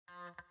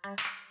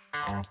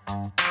Hey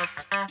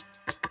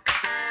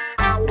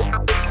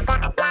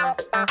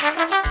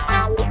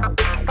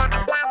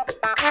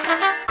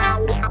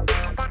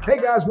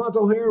guys,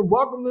 Montel here, and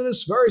welcome to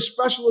this very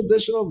special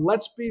edition of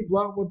Let's Be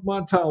Blunt with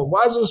Montel.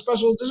 Why is it a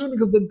special edition?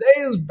 Because the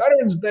day is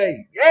Veterans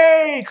Day.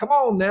 Yay! Come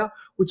on now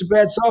with your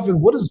bad self.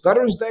 And what does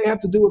Veterans Day have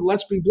to do with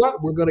Let's Be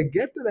Blunt? We're going to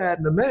get to that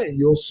in a minute.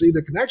 You'll see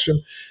the connection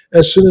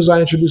as soon as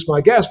I introduce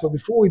my guest. But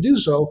before we do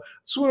so, I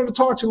just wanted to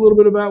talk to you a little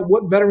bit about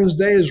what Veterans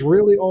Day is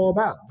really all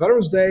about.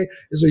 Veterans Day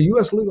is a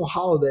U.S. legal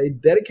holiday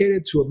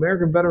dedicated to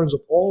American veterans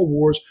of all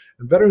wars,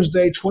 and Veterans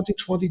Day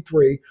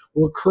 2023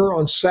 will occur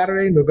on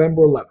Saturday,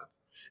 November 11th.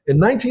 In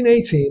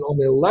 1918, on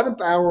the 11th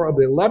hour of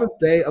the 11th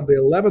day of the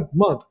 11th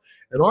month,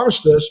 an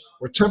armistice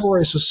or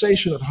temporary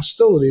cessation of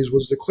hostilities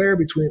was declared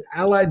between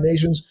Allied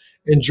nations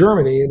and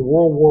Germany in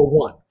World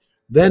War I,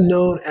 then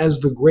known as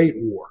the Great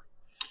War.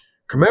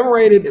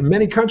 Commemorated in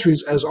many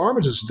countries as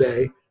Armistice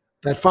Day,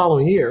 that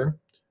following year,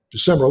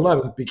 December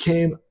 11th,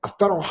 became a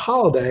federal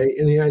holiday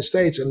in the United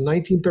States in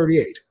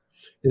 1938.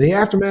 In the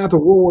aftermath of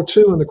World War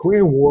II and the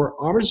Korean War,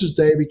 Armistice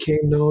Day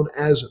became known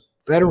as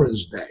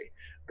Veterans Day.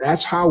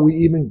 That's how we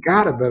even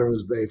got a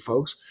Veterans Day,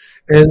 folks.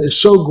 And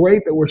it's so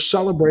great that we're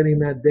celebrating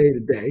that day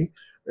today.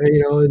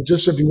 And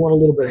just if you want a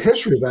little bit of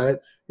history about it,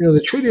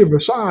 the Treaty of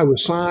Versailles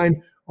was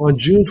signed on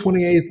June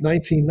 28th,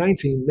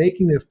 1919,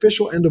 making the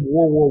official end of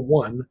World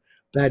War I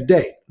that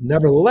day.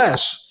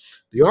 Nevertheless,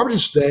 the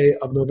Armistice Day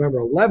of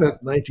November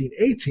 11th,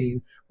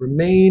 1918,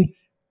 remained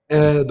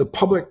the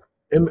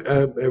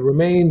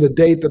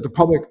date that the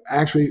public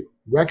actually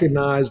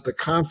recognized the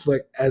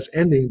conflict as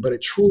ending, but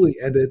it truly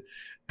ended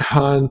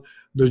on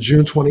the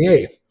June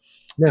 28th.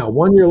 Now,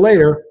 1 year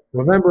later,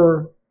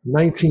 November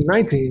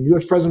 1919,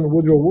 U.S. President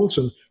Woodrow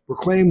Wilson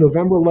proclaimed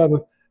November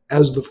 11th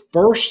as the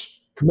first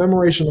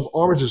commemoration of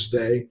Armistice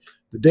Day.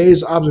 The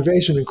day's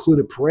observation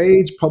included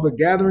parades, public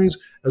gatherings,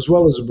 as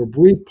well as a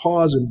brief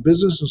pause in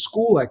business and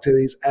school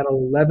activities at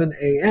 11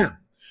 a.m.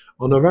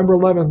 On November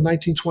 11th,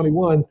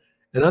 1921,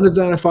 an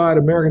unidentified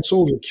American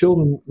soldier killed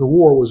in the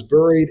war was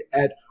buried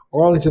at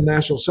Arlington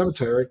National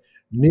Cemetery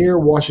near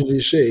Washington,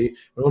 D.C.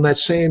 And on that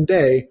same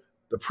day,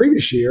 the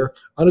previous year,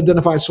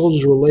 unidentified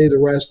soldiers were laid to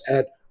rest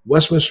at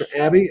Westminster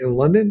Abbey in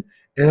London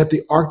and at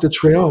the Arc de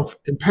Triomphe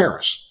in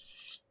Paris.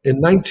 In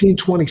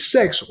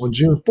 1926, on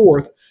June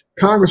 4th,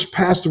 Congress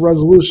passed a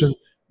resolution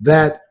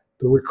that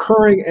the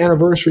recurring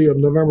anniversary of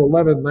November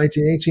 11,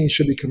 1918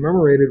 should be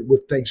commemorated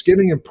with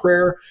thanksgiving and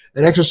prayer,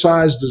 an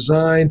exercise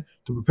designed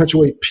to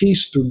perpetuate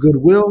peace through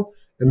goodwill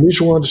and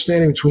mutual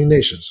understanding between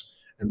nations,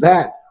 and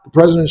that the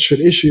president should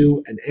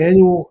issue an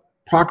annual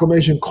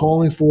proclamation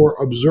calling for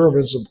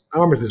observance of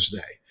Armistice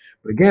Day.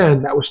 But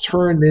again, that was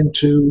turned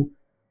into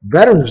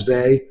Veterans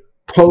Day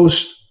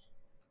post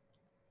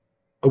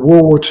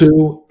World War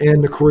II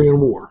and the Korean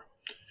War.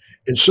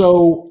 And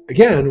so,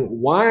 again,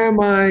 why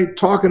am I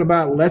talking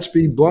about Let's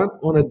Be Blunt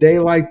on a day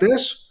like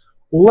this?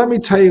 Well, let me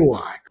tell you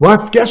why. My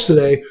guest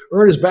today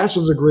earned his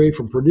bachelor's degree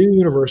from Purdue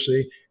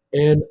University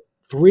and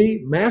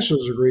 3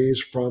 master's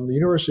degrees from the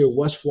University of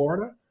West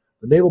Florida,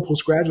 the Naval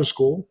Postgraduate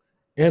School,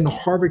 and the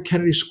Harvard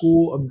Kennedy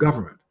School of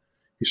Government.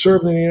 He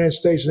served in the United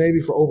States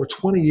Navy for over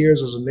 20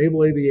 years as a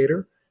naval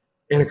aviator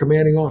and a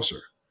commanding officer.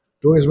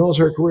 During his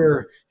military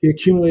career, he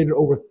accumulated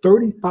over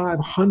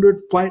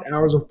 3,500 flight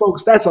hours. And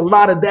folks, that's a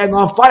lot of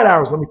daggone flight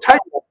hours, let me tell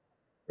you,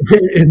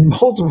 in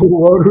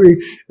multiple rotary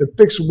and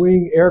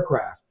fixed-wing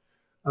aircraft,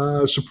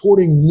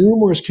 supporting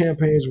numerous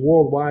campaigns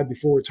worldwide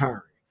before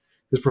retiring.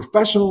 His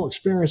professional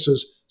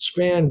experiences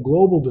span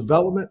global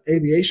development,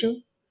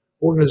 aviation,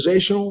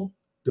 organizational,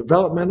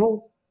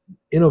 developmental,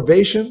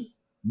 innovation,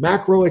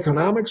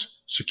 macroeconomics,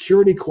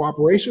 security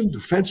cooperation,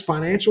 defense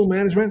financial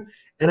management,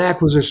 and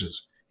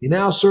acquisitions. He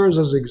now serves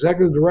as the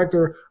executive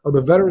director of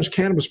the Veterans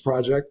Cannabis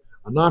Project,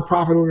 a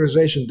nonprofit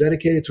organization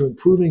dedicated to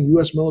improving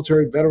U.S.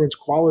 military veterans'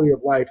 quality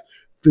of life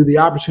through the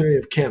opportunity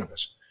of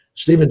cannabis.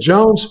 Stephen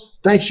Jones,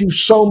 thank you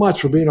so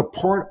much for being a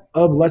part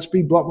of Let's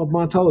Be Blunt with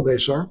Montel today,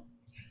 sir.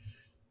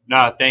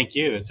 No, thank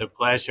you. It's a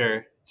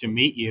pleasure to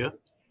meet you.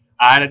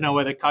 I don't know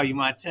whether to call you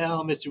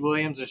Montel, Mr.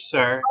 Williams, or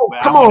sir. Oh,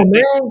 come on,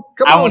 man.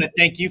 I want to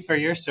thank you for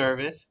your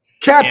service.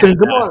 Captain, and,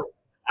 come on.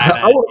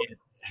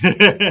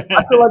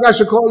 I feel like I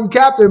should call you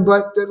Captain,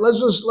 but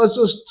let's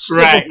just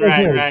right.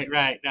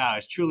 No,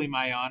 it's truly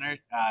my honor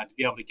to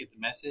be able to get the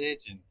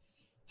message and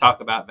talk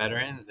about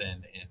veterans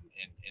and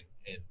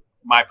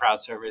my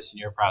proud service and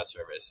your proud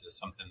service is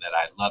something that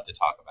I love to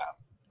talk about.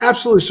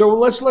 Absolutely. So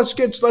let's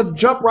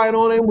jump right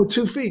on in with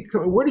 2 feet.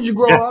 Where did you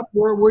grow up?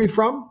 Where are you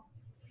from?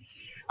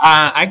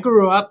 I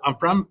grew up, I'm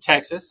from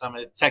Texas. I'm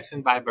a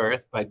Texan by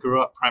birth, but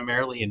grew up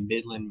primarily in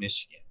Midland,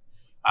 Michigan.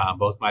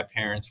 Both my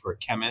parents were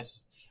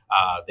chemists.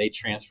 They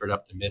transferred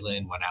up to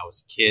Midland when I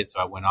was a kid.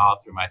 So I went all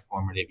through my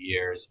formative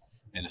years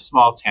in a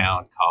small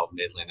town called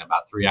Midland,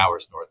 about 3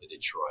 hours north of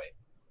Detroit.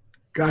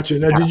 Gotcha.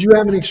 Now, did you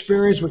have any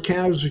experience with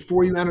cannabis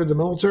before you entered the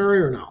military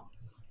or no?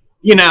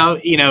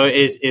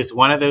 Is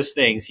one of those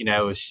things, it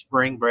was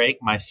spring break.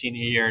 My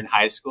senior year in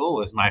high school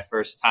was my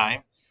first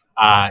time.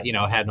 Had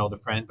an older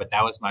friend, but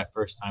that was my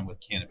first time with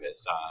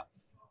cannabis.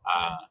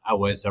 I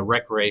was a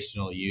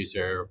recreational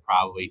user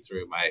probably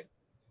through my,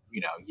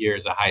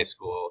 years of high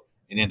school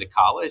and into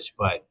college,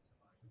 but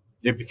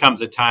there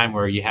becomes a time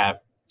where you have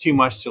too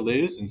much to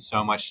lose and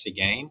so much to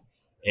gain,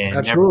 and never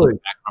look Absolutely.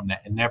 back from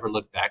that. And never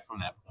look back from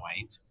that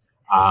point.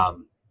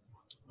 Um,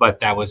 but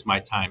that was my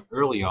time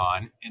early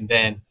on, and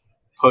then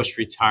post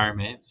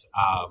retirement,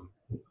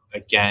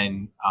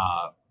 again,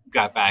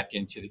 got back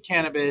into the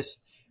cannabis.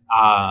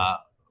 Uh,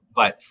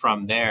 but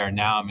from there,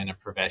 now I'm in a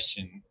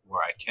profession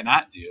where I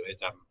cannot do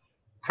it. I'm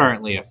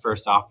currently a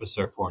first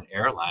officer for an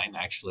airline.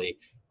 I actually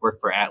work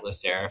for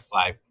Atlas Air,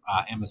 fly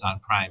Amazon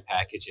Prime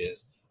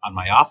packages on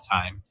my off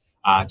time,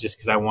 just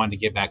because I wanted to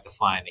get back to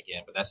flying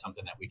again. But that's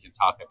something that we can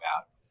talk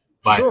about.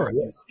 But Sure.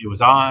 it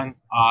was on,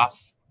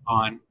 off,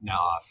 on, now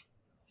off.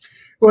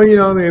 Well,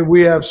 I mean,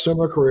 we have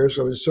similar careers.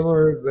 So it's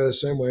similar the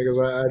same way because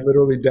I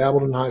literally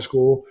dabbled in high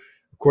school.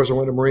 Of course, I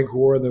went to Marine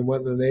Corps and then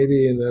went in the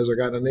Navy. And as I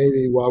got in the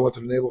Navy, I went to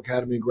the Naval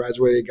Academy,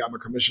 graduated, got my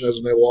commission as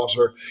a naval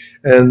officer.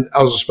 And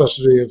I was a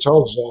special duty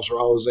intelligence officer.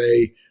 I was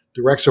a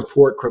direct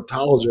support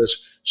cryptologist.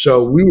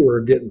 So we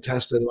were getting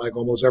tested like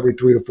almost every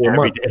 3 to 4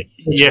 months. Every day.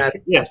 Yeah.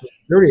 Yeah.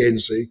 Security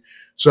agency.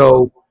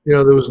 So,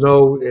 there was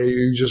no,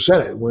 you just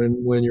said it,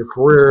 when your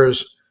career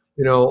is,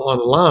 on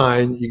the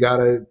line, you got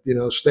to,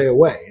 stay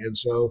away. And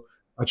so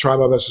I tried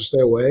my best to stay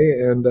away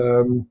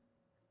and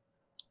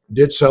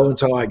did so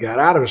until I got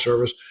out of the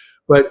service.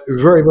 But it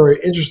was very, very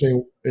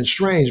interesting and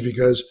strange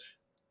because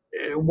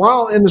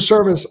while in the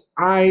service,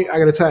 I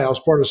got to tell you, I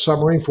was part of the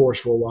submarine force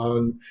for a while.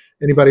 And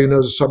anybody who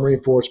knows the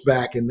submarine force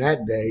back in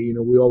that day,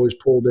 we always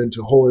pulled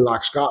into Holy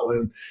Loch,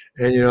 Scotland.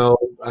 And,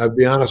 I'll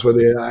be honest with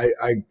you,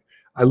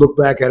 I look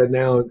back at it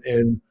now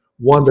and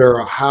wonder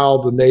how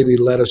the Navy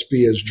let us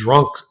be as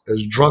drunk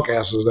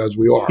asses as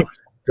we are.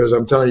 Because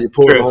I'm telling you,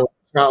 pull in Holy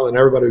Scotland,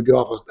 everybody would get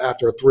off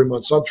after a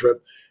 3-month sub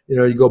trip.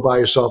 You go buy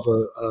yourself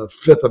a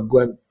fifth of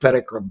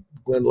Glenfiddich or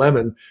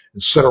Glenlemon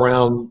and sit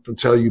around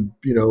until you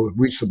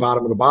reach the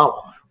bottom of the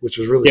bottle, which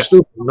was really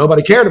stupid.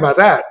 Nobody cared about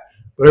that,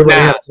 but everybody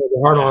had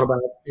to hard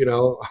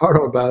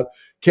on about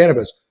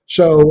cannabis.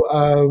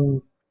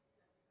 So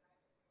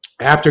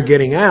after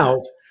getting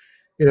out,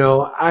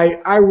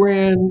 I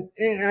ran.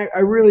 I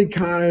really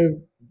kind of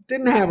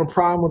didn't have a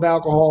problem with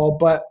alcohol,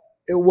 but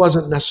it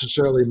wasn't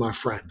necessarily my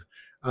friend.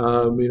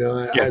 I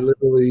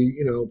literally,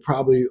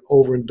 probably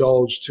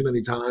overindulged too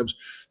many times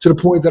to the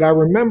point that I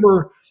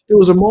remember there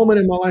was a moment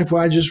in my life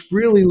where I just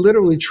really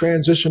literally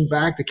transitioned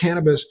back to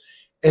cannabis.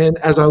 And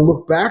as I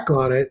look back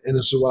on it, and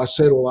this is what I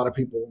say to a lot of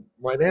people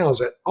right now, is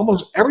that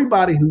almost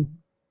everybody who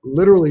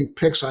literally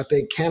picks, I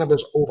think,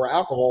 cannabis over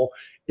alcohol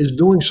is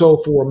doing so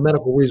for a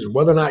medical reason.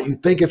 Whether or not you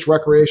think it's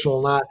recreational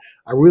or not,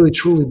 I really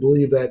truly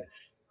believe that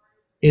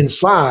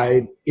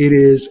inside, it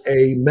is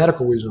a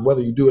medical reason,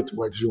 whether you do it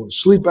because you want to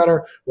sleep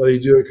better, whether you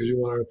do it because you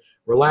want to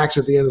relax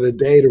at the end of the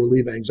day to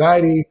relieve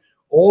anxiety.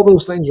 All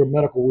those things are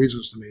medical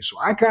reasons to me. So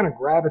I kind of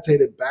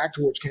gravitated back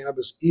towards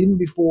cannabis even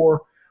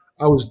before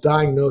I was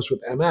diagnosed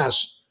with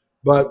MS.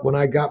 But when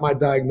I got my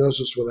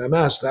diagnosis with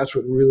MS, that's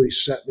what really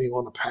set me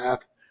on the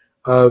path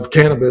of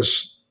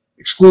cannabis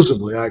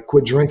exclusively. I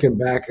quit drinking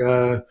back,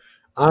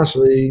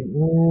 honestly,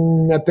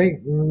 I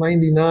think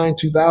 99,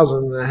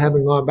 2000, and I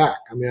haven't gone back.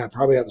 I mean, I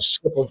probably have a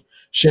sip of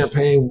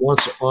champagne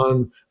once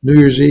on New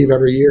Year's Eve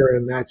every year,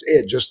 and that's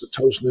it, just to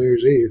toast New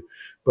Year's Eve.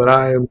 But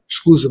I am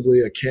exclusively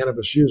a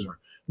cannabis user.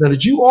 Now,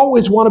 did you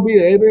always want to be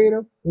an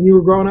aviator when you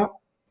were growing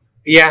up?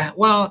 Yeah,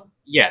 well,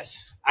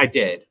 yes, I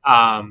did.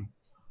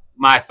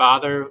 My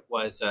father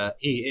was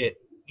he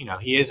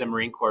is a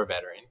Marine Corps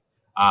veteran.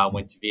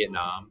 Went to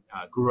Vietnam.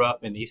 Grew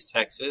up in East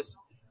Texas.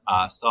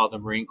 Saw the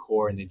Marine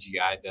Corps and the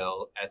GI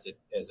Bill as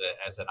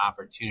an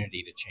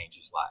opportunity to change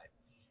his life,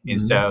 and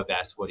so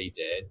that's what he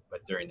did.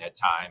 But during that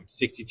time,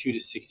 62 to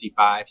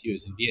 65, he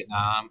was in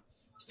Vietnam,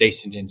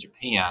 stationed in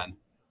Japan.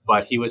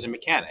 But he was a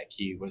mechanic.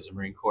 He was a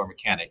Marine Corps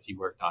mechanic. He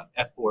worked on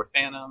F-4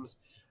 Phantoms,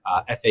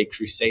 F-8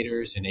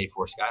 Crusaders, and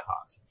A-4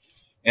 Skyhawks.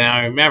 And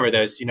I remember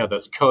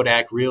those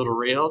Kodak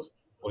reel-to-reels.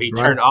 Well, he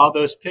turned all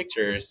those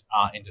pictures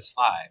into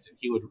slides, and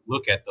he would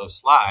look at those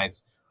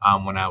slides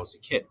when I was a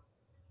kid.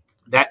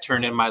 That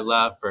turned in my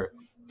love for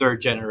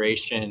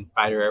third-generation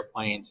fighter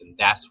airplanes, and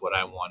that's what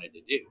I wanted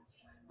to do.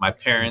 My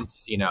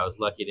parents, I was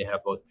lucky to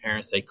have both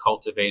parents. They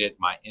cultivated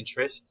my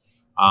interest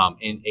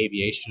in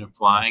aviation and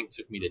flying.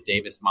 Took me to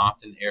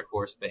Davis-Monthan Air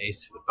Force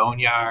Base, to the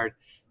Boneyard.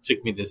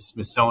 Took me to the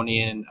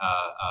Smithsonian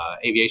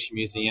Aviation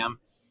Museum.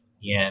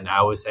 And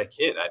I was that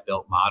kid. I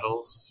built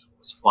models,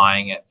 was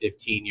flying at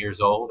 15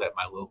 years old at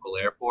my local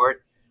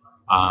airport.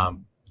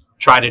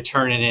 Tried to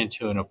turn it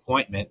into an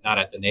appointment, not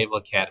at the Naval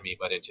Academy,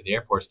 but into the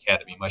Air Force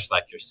Academy, much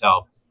like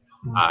yourself.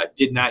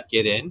 Did not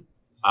get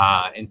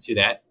into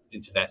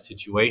that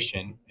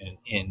situation.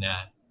 And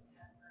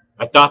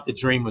I thought the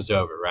dream was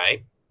over,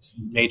 right?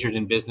 Majored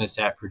in business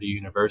at Purdue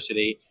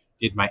University,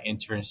 did my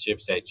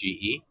internships at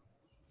GE,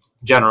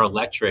 General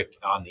Electric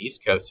on the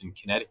East Coast in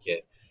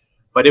Connecticut.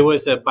 But it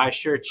was by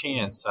sheer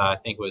chance. I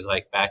think it was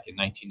like back in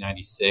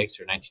 1996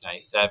 or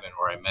 1997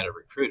 where I met a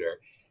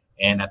recruiter.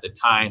 And at the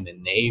time, the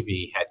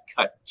Navy had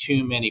cut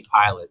too many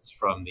pilots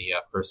from the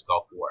first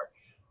Gulf War.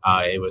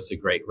 it was a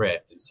great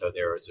rift. And so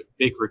there was a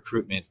big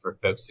recruitment for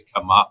folks to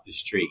come off the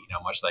street,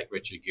 much like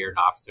Richard Gere, an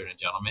officer and a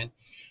gentleman.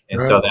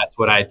 And so Right. that's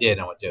what I did.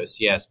 I went to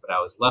OCS, but I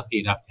was lucky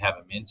enough to have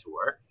a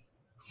mentor,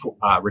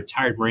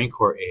 retired Marine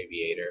Corps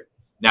aviator,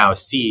 now a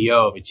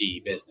CEO of a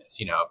GE business.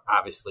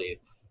 Obviously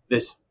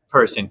this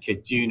person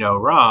could do no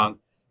wrong.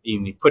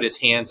 He put his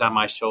hands on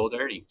my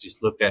shoulder. He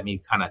just looked at me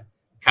kind of,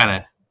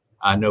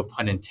 no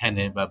pun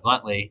intended, but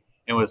bluntly,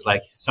 and was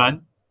like,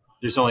 son,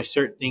 there's only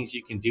certain things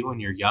you can do when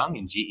you're young,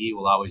 and GE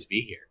will always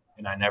be here.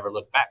 And I never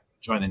looked back.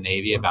 Joined the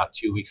Navy about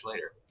 2 weeks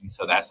later. And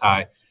so that's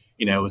how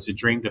it was a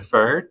dream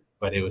deferred,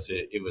 but it was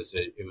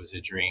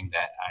a dream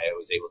that I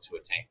was able to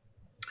attain.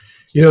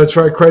 It's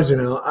very crazy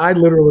now. I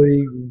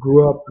literally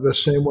grew up the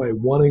same way,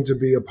 wanting to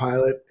be a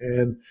pilot.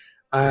 And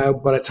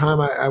by the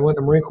time I went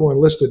to Marine Corps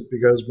enlisted,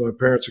 because my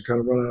parents had kind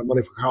of run out of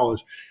money for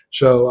college.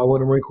 So I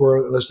went to Marine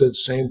Corps enlisted,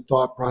 same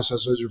thought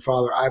process as your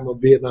father. I'm a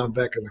Vietnam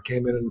vet because I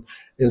came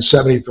in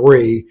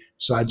 73.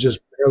 So I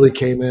just barely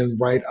came in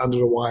right under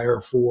the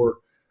wire for,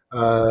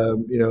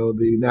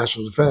 the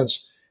national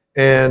defense.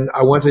 And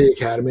I went to the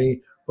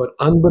academy, but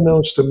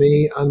unbeknownst to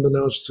me,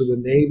 unbeknownst to the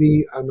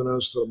Navy,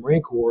 unbeknownst to the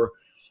Marine Corps,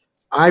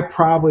 I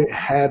probably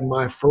had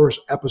my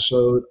first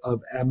episode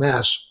of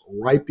MS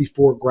right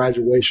before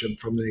graduation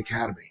from the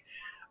academy.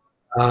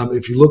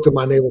 If you looked at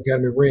my Naval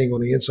Academy ring, on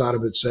the inside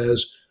of it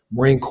says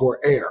Marine Corps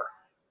Air.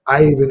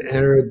 I even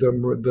entered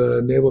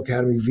the Naval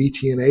Academy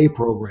VTNA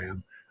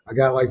program. I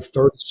got like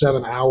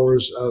 37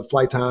 hours of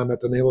flight time at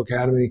the Naval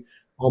Academy,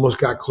 almost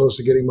got close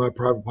to getting my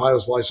private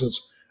pilot's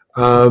license.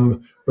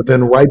 But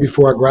then right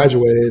before I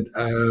graduated,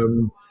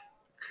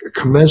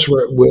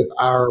 commensurate with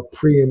our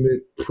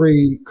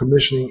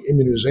pre-commissioning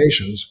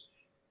immunizations,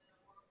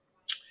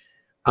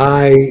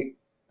 I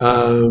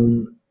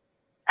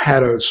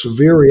had a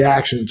severe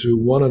reaction to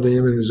one of the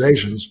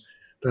immunizations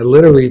that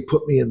literally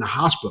put me in the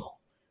hospital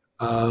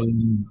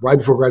right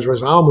before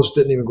graduation. I almost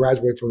didn't even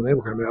graduate from the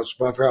Naval Academy. I was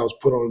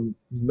put on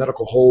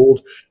medical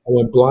hold. I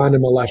went blind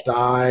in my left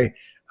eye.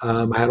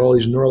 I had all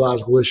these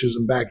neurological issues,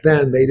 and back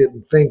then they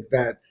didn't think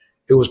that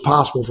it was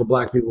possible for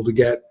Black people to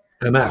get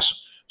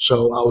MS.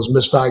 So I was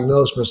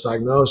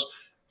misdiagnosed.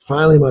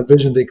 Finally, my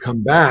vision did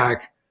come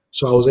back,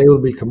 so I was able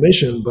to be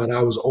commissioned, but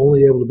I was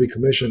only able to be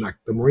commissioned.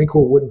 The Marine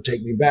Corps wouldn't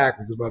take me back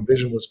because my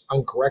vision was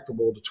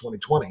uncorrectable to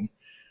 20/20.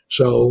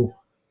 So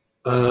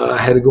I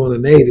had to go in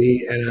the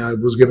Navy, and I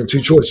was given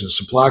two choices: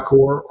 Supply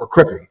Corps or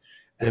Crippy.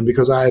 And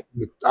because I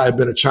had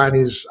been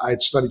I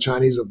had studied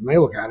Chinese at the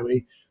Naval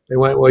Academy, they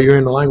went, well, you're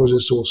in the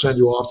languages, so we'll send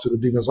you off to the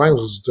Defense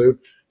Language Institute.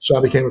 So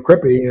I became a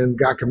Crippy and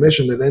got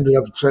commissioned and ended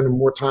up spending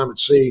more time at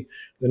sea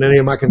than any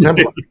of my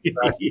contemporaries.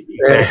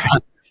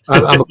 Exactly.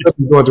 I'm a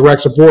Crippy doing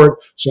direct support,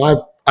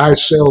 so I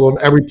sailed on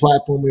every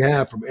platform we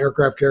have, from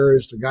aircraft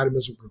carriers to guided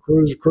missile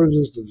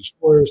cruisers to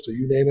destroyers to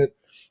you name it.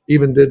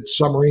 Even did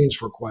submarines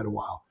for quite a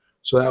while.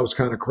 So that was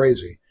kind of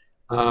crazy.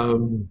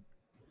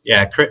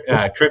 Yeah,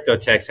 crypto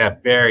techs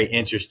have very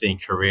interesting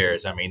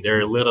careers. I mean, they're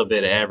a little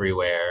bit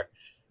everywhere.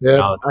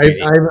 Yeah,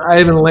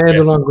 I even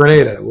landed on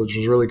Grenada, which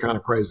was really kind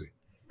of crazy.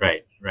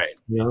 Right.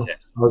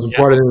 Fantastic. I was a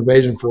part of the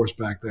invasion force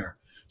back there.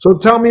 So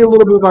tell me a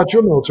little bit about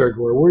your military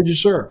career. Where did you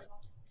serve?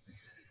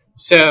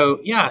 So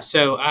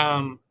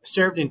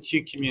served in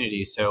two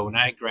communities. So when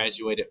I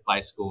graduated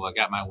flight school, I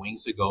got my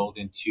wings of gold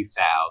in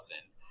 2000.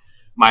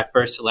 My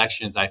first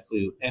selections, I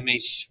flew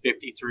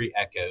MH-53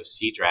 Echo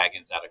Sea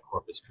Dragons out of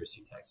Corpus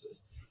Christi,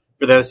 Texas.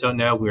 For those who don't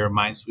know, we were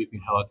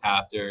minesweeping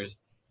helicopters.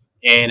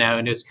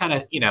 And it's kind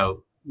of,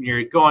 when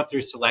you're going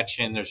through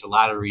selection, there's a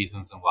lot of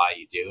reasons on why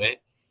you do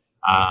it.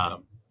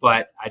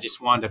 But I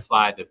just wanted to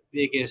fly the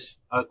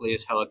biggest,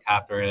 ugliest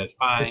helicopter I could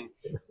find.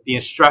 The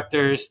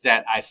instructors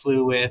that I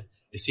flew with,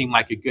 it seemed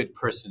like a good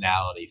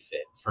personality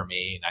fit for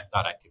me. And I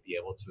thought I could be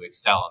able to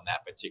excel in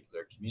that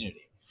particular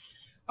community.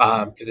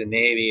 Because the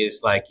Navy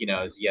is like, you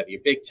have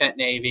your big tent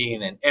Navy,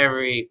 and then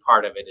every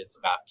part of it is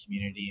about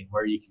community and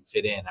where you can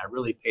fit in. I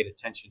really paid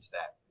attention to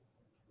that.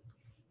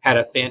 Had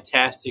a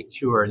fantastic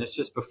tour, and this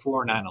is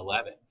before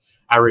 9/11.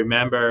 I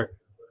remember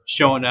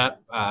showing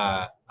up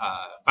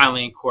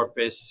finally in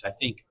Corpus, I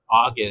think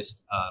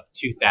August of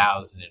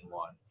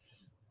 2001.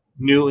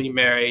 Newly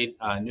married,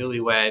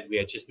 newlywed. We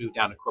had just moved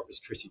down to Corpus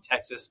Christi,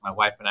 Texas. My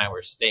wife and I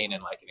were staying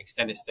in like an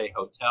extended stay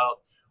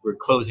hotel. We were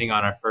closing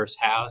on our first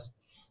house.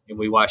 And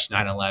we watched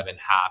 9/11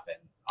 happen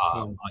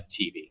on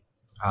TV.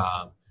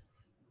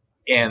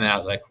 And I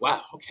was like,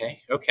 wow,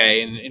 okay.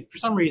 And for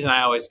some reason,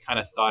 I always kind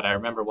of thought, I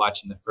remember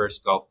watching the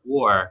first Gulf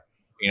War.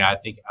 I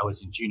think I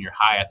was in junior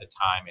high at the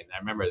time. And I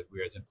remember we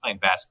were playing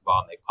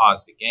basketball and they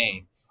paused the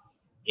game.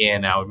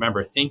 And I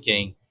remember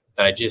thinking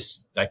that I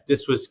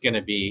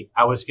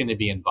was going to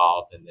be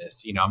involved in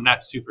this. I'm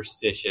not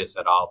superstitious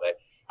at all, but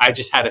I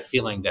just had a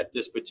feeling that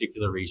this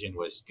particular region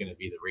was going to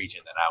be the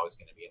region that I was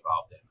going to be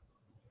involved in.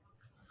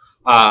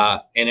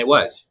 And it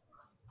was.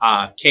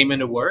 Came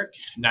into work,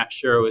 not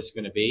sure it was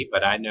going to be,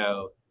 but I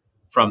know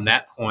from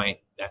that point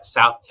that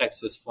South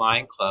Texas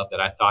Flying Club that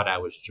I thought I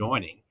was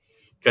joining,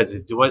 because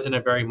it wasn't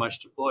a very much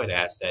deployed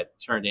asset,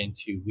 turned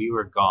into we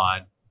were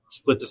gone,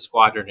 split the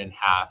squadron in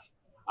half,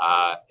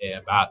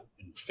 about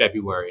in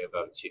February of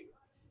 '02.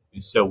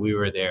 And so we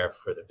were there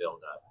for the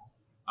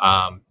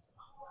buildup.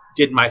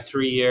 Did my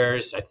 3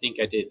 years. I think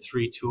I did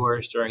 3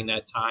 tours during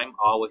that time,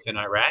 all within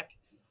Iraq.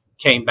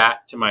 Came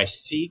back to my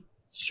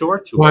shore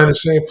tour. Flying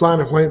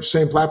the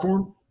same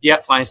platform?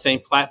 Yeah, flying the same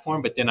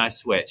platform, but then I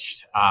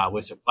switched.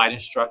 Was a flight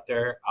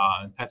instructor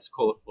in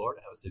Pensacola,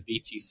 Florida. I was a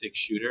VT-6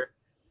 shooter.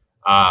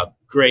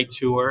 Great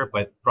tour,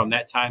 but from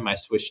that time I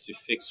switched to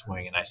fixed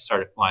wing and I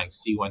started flying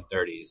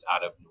C-130s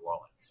out of New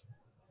Orleans.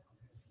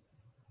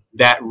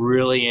 That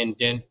really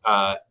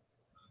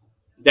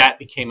that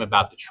became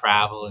about the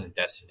travel and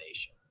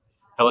destination.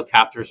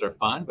 Helicopters are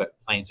fun, but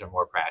planes are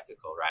more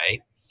practical,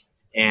 right?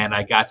 And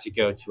I got to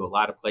go to a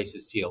lot of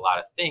places, see a lot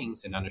of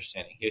things, and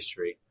understanding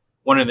history.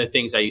 One of the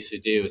things I used to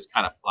do is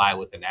kind of fly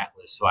with an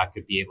atlas so I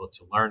could be able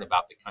to learn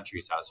about the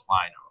countries I was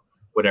flying on.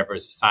 Whatever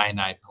is the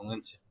Sinai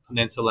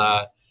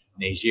Peninsula,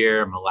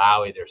 Niger,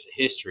 Malawi, there's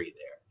a history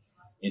there.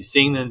 And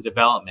seeing the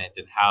development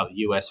and how the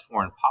U.S.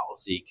 foreign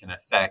policy can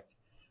affect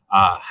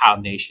how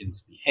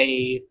nations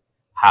behave,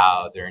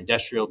 how their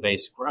industrial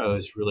base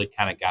grows, really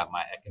kind of got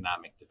my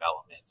economic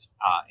development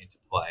into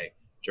play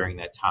during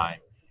that time.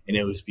 And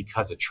it was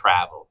because of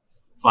travel,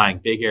 flying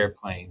big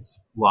airplanes,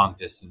 long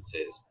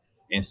distances.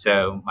 And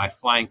so my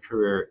flying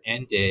career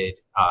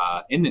ended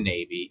in the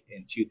Navy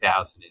in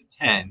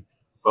 2010.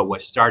 But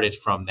what started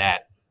from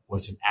that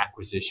was in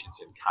acquisitions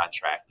and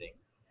contracting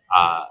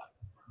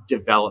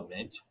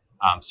development,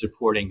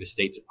 supporting the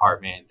State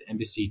Department, the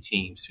embassy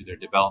teams through their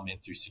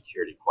development through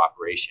security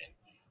cooperation,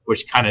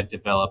 which kind of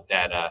developed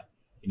that,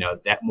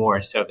 that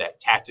more so that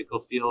tactical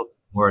feel,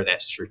 more of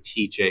that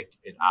strategic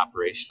and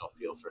operational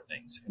feel for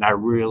things. And I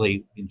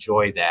really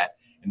enjoyed that.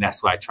 And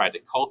that's what I tried to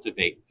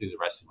cultivate through the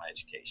rest of my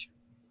education.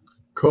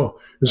 Cool.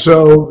 And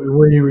so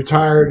when you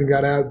retired and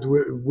got out,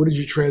 what did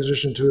you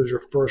transition to as your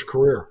first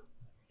career?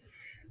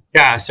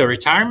 Yeah, so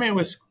retirement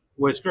was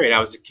great. I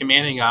was a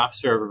commanding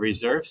officer of a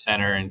reserve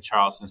center in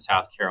Charleston,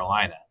 South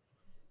Carolina.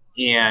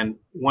 And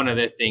one of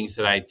the things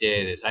that I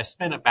did is I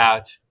spent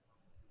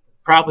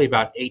probably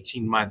about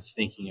 18 months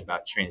thinking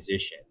about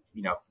transition.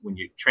 When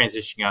you're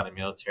transitioning out of the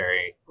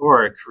military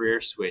or a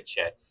career switch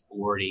at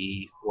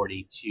 40,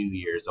 42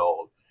 years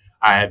old,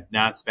 I have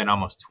now spent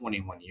almost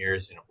 21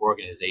 years in an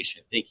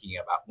organization thinking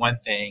about one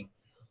thing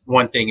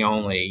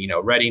only,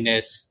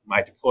 readiness,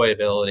 my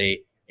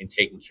deployability, and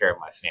taking care of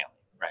my family,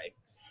 right?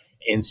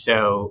 And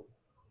so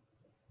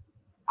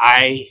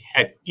I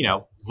had,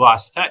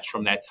 lost touch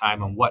from that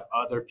time on what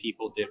other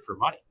people did for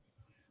money.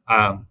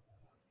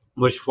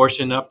 Was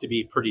fortunate enough to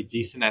be pretty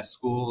decent at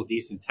school,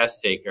 decent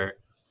test taker.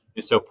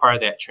 And so part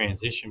of that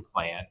transition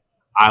plan,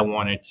 I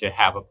wanted to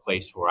have a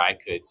place where I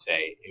could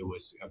say it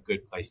was a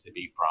good place to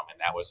be from. And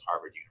that was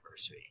Harvard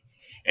University.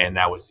 And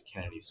that was the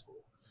Kennedy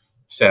School.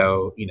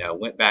 So,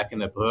 went back in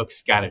the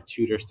books, got a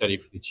tutor study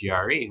for the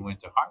GRE and went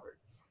to Harvard.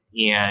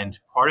 And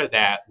part of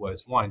that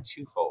was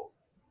twofold.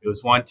 It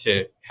was one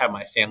to have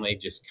my family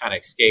just kind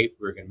of escape.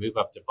 We were going to move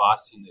up to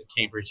Boston, the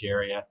Cambridge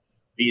area,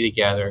 be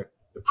together.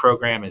 The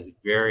program is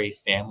very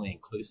family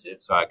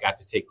inclusive. So I got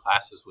to take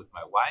classes with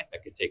my wife. I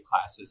could take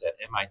classes at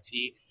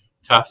MIT,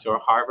 Tufts, or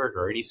Harvard,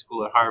 or any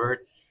school at Harvard.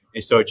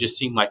 And so it just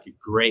seemed like a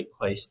great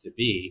place to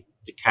be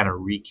to kind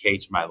of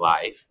recage my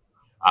life,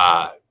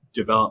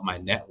 develop my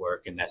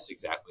network. And that's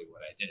exactly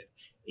what I did.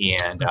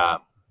 And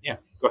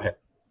go ahead.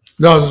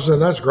 No,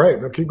 that's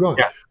great. No, keep going.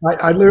 Yeah.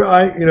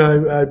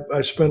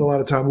 I spent a lot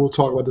of time. We'll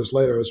talk about this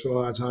later. I spent a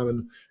lot of time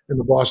in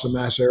the Boston,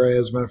 Mass area.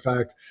 As a matter of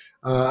fact,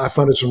 I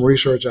funded some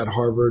research at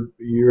Harvard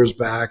years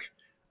back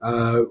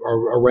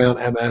around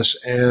MS,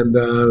 and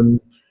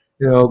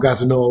got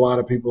to know a lot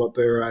of people up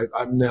there.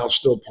 I'm now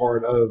still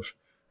part of.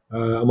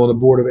 I'm on the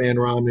board of Ann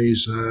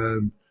Romney's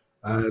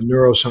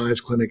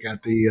neuroscience clinic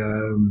at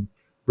the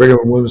Brigham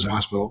and Women's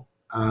Hospital,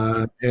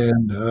 as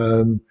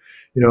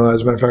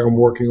a matter of fact, I'm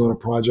working on a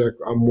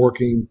project. I'm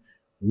working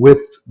with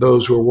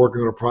those who are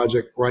working on a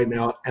project right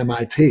now at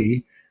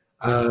MIT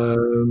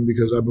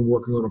because I've been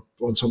working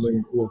on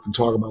something we can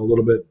talk about a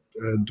little bit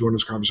during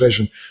this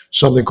conversation,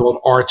 something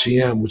called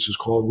RTM, which is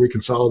called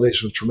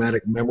Reconsolidation of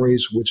Traumatic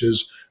Memories, which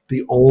is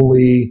the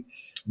only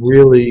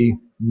really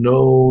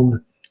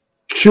known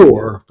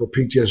cure for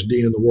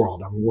PTSD in the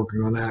world. I'm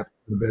working on that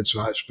a bit,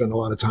 so I spend a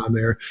lot of time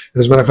there.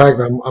 As a matter of fact,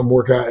 I'm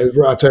working.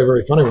 I'll tell you a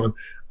very funny one.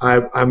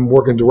 I'm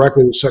working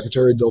directly with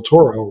Secretary Del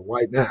Toro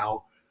right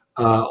now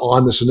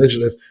on this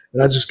initiative,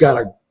 and I just got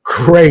a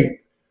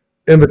great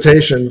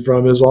invitation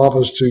from his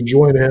office to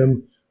join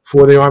him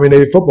for the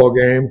Army-Navy football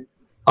game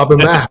up in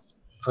Mass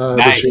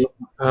this year,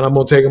 and I'm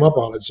going to take him up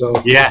on it.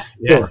 So yeah.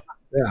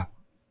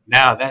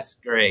 No, that's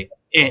great.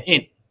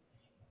 And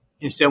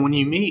so when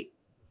you meet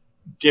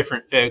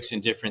different folks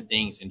and different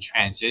things and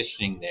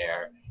transitioning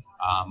there,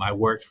 I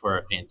worked for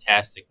a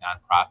fantastic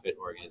nonprofit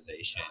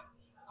organization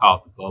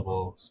called the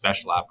Global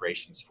Special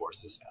Operations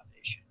Forces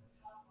Foundation.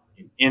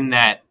 And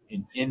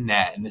in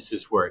that, and this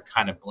is where it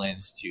kind of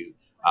blends to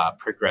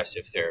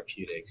progressive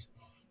therapeutics.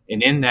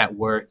 And in that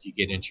work, you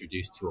get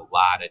introduced to a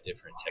lot of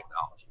different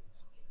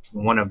technologies.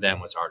 And one of them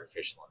was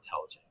artificial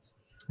intelligence.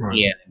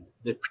 Right. And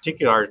the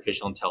particular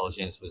artificial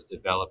intelligence was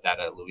developed at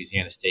a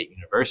Louisiana State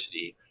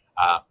University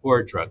for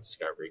a drug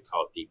discovery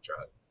called Deep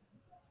Drug.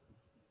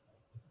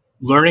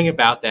 Learning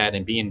about that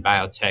and being in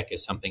biotech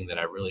is something that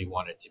I really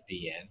wanted to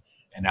be in.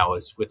 And I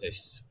was with a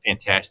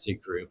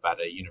fantastic group at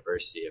a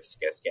University of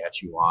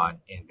Saskatchewan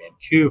in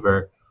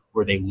Vancouver,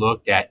 where they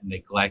looked at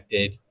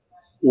neglected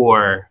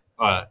or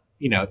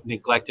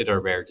neglected or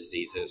rare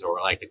diseases, or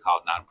I like to call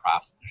it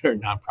non-profit or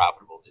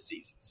non-profitable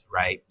diseases,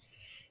 right?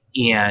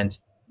 And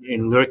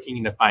in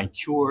looking to find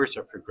cures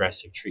or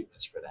progressive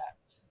treatments for that.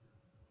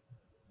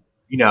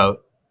 You know,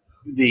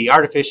 the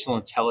artificial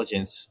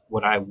intelligence,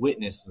 what I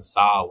witnessed and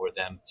saw were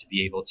them to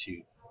be able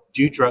to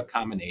do drug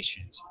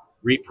combinations,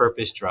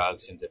 repurpose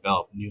drugs, and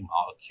develop new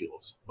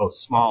molecules, both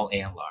small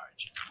and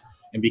large.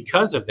 And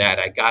because of that,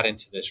 I got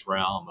into this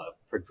realm of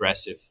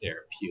progressive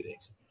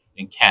therapeutics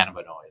and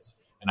cannabinoids.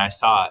 And I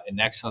saw an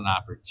excellent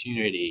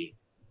opportunity,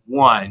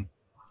 one,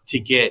 to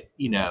get,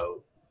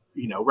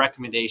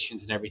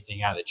 recommendations and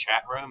everything out of the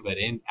chat room, but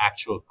in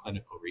actual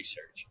clinical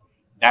research.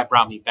 That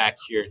brought me back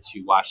here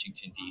to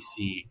Washington,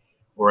 D.C.,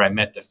 where I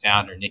met the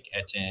founder, Nick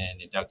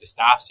Etten and Doug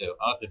DeStasso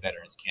of the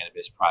Veterans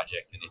Cannabis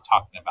Project, and they're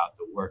talking about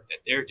the work that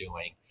they're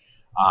doing.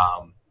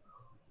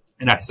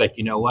 And I was like,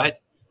 you know what?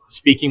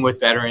 Speaking with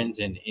veterans,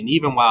 and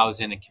even while I was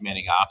in a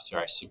commanding officer,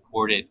 I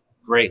supported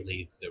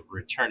greatly the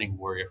Returning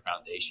Warrior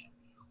Foundation,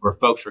 where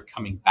folks were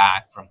coming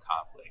back from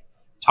conflict,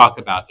 talk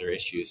about their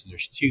issues. And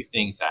there's two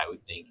things that I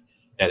would think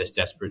that is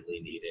desperately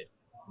needed.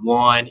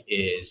 One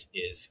is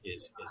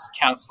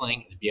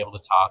counseling, and to be able to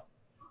talk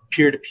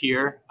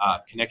peer-to-peer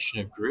connection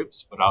of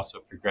groups, but also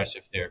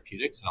progressive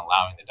therapeutics and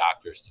allowing the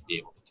doctors to be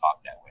able to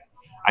talk that way.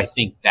 I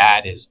think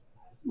that is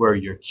where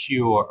your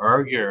cure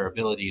or your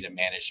ability to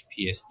manage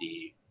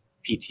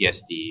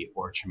PTSD,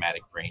 or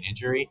traumatic brain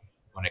injury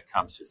when it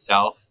comes to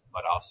self,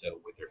 but also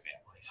with their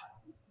families.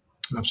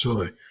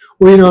 Absolutely.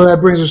 Well,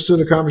 that brings us to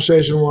the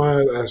conversation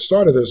why I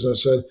started this. And I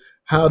said,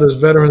 how does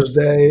Veterans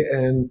Day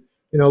and,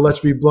 let's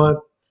be blunt,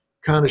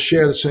 kind of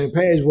share the same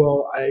page?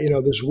 Well,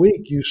 this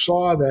week you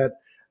saw that,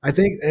 I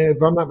think,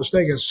 if I'm not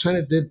mistaken,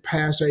 Senate did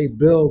pass a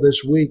bill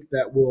this week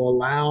that will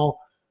allow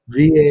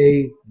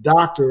VA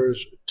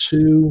doctors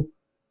to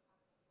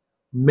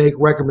make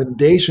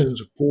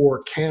recommendations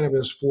for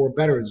cannabis for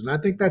veterans. And I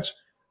think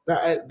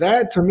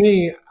that to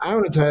me, I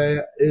want to tell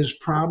you, is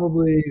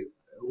probably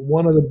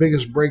one of the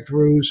biggest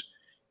breakthroughs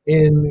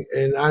and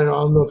I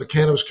don't know if the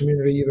cannabis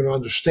community even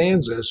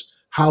understands this,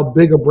 how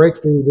big a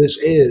breakthrough this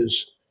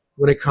is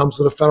when it comes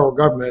to the federal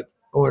government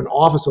or an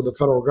office of the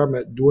federal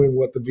government doing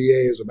what the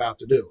VA is about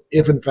to do.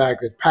 If in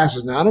fact it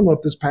passes. Now, I don't know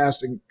if this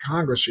passed in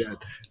Congress yet.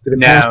 Did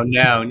it pass?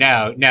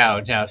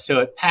 No. So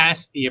it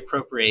passed the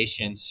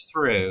appropriations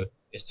through.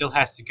 It still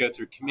has to go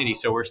through committee.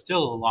 So we're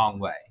still a long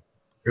way.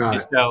 Got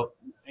it. So,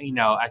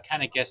 I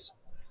kind of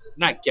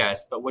not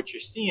guess, but what you're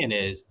seeing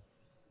is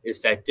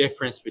that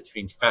difference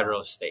between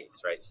federal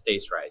states, right?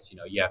 States' rights.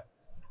 You have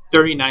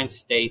 39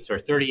 states or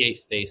 38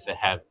 states that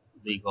have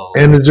legal.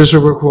 And the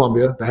District of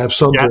Columbia that have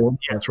some form.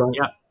 That's right.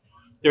 Yeah.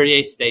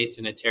 38 states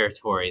and a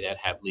territory that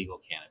have legal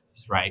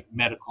cannabis, right?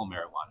 Medical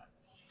marijuana.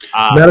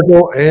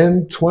 Medical,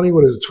 and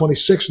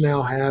 26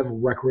 now have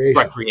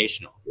recreational.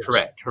 Recreational. Yes.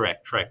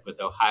 Correct. With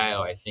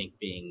Ohio, I think,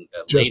 being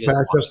the just latest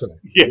passed one.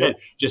 yesterday. Yeah,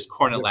 just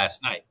cornered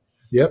last night.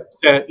 Yep.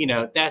 So,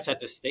 that's at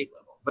the state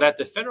level. But at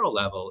the federal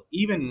level,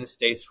 even in the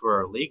states who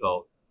are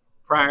legal,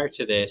 prior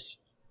to this,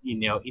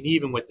 and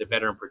even with the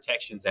Veteran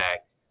Protections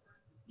Act,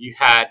 you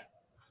had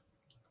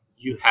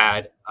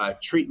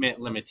treatment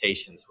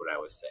limitations, what I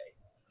would say,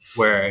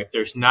 where if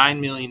there's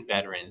 9 million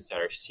veterans that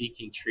are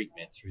seeking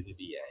treatment through the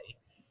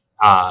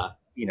VA,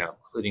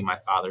 including my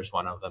father's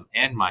one of them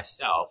and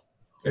myself.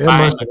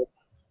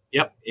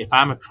 If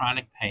I'm a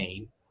chronic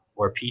pain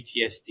or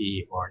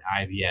PTSD or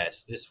an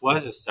IBS, this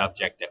was a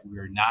subject that we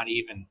were not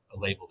even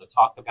able to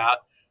talk about.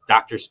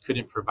 Doctors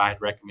couldn't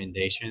provide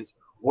recommendations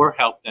or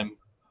help them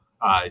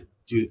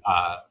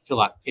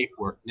fill out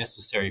paperwork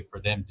necessary for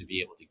them to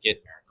be able to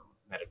get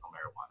medical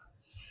marijuana.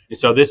 And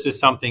so this is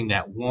something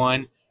that,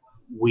 one,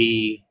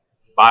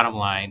 bottom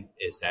line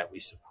is that we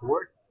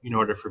support in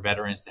order for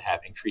veterans to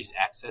have increased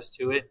access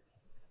to it.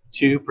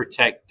 Two,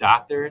 protect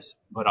doctors,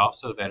 but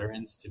also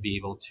veterans to be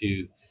able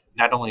to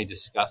not only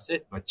discuss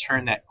it, but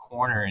turn that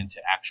corner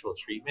into actual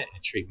treatment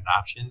and treatment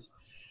options.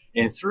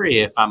 And three,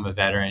 if I'm a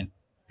veteran,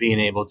 being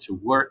able to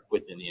work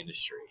within the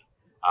industry.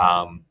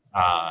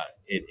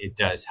 It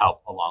does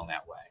help along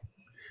that way.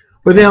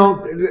 But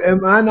now,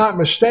 am I not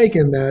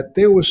mistaken that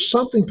there was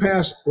something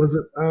passed, was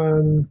it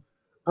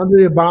under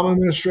the Obama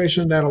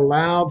administration, that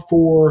allowed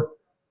for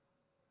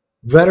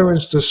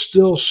veterans to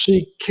still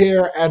seek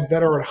care at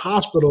veteran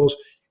hospitals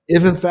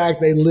if in fact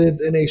they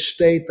lived in a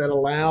state that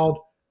allowed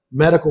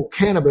medical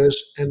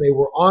cannabis and they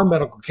were on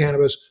medical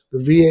cannabis, the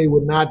VA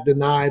would not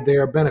deny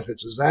their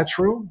benefits. Is that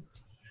true?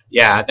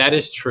 Yeah, that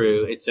is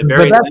true. It's a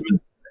very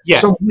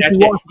yes,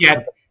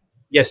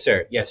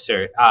 sir.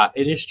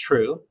 It is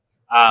true,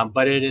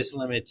 but it is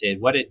limited.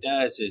 What it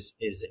does is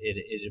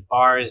it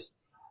bars.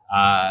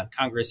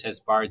 Congress has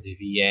barred the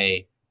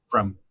VA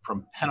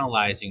from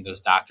penalizing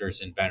those doctors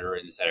and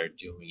veterans that are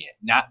doing it,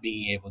 not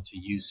being able to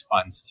use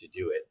funds to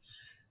do it.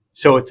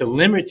 So it's a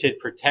limited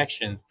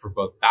protection for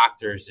both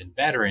doctors and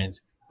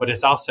veterans, but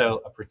it's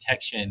also a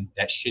protection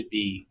that should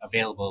be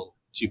available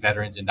to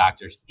veterans and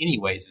doctors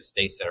anyways in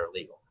states that are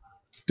legal.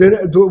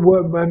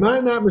 Am I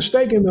not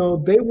mistaken,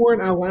 though? They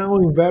weren't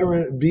allowing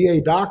veteran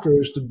VA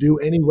doctors to do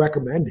any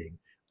recommending.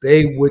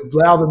 They would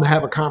allow them to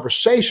have a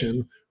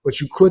conversation,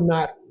 but you could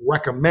not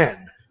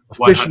recommend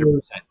officially. 100%.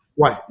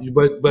 Right.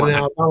 But 100%.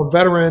 now if I'm a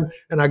veteran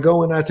and I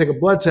go and I take a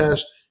blood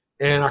test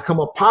and I come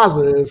up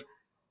positive,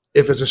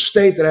 if it's a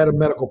state that had a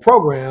medical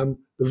program,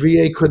 the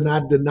VA could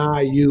not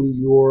deny you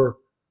your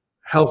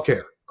health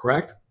care,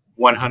 correct?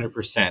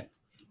 100%.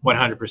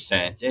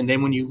 100%. And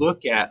then when you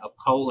look at a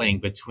polling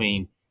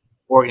between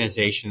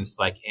organizations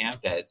like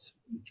AMVETS,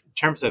 in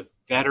terms of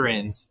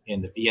veterans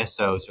in the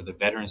VSOs or the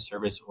veteran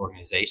service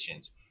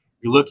organizations,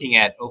 you're looking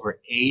at over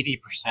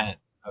 80%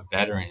 of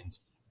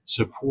veterans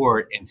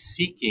support and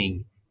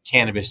seeking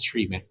cannabis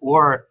treatment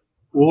or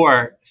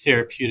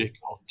therapeutic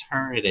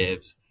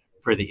alternatives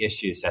for the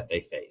issues that they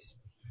face.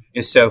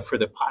 And so for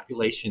the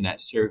population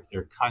that served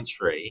their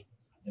country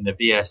in the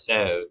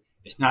VSO,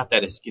 it's not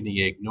that it's getting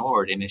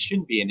ignored, and it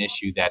shouldn't be an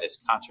issue that is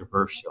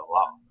controversial at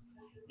all.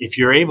 If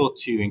you're able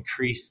to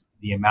increase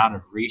the amount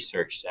of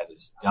research that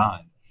is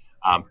done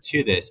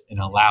to this and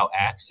allow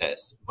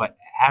access, but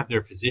have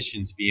their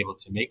physicians be able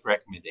to make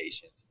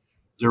recommendations,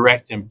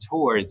 direct them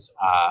towards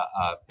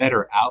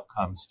better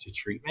outcomes to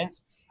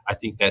treatments, I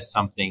think that's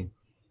something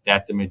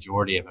that the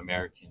majority of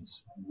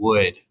Americans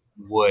would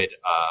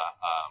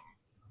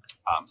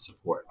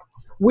support.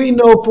 We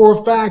know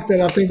for a fact that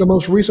I think the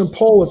most recent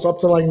poll, it's up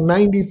to like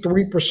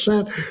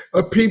 93%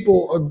 of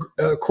people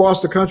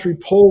across the country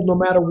polled, no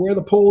matter where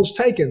the poll is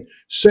taken,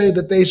 say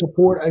that they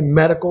support a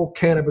medical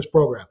cannabis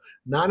program.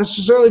 Not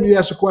necessarily if you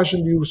ask the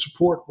question, do you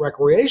support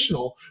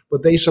recreational,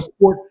 but they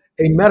support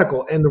a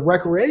medical. And the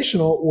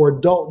recreational or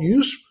adult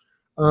use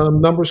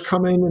numbers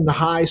coming in the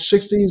high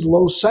 60s,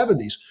 low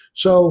 70s.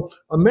 So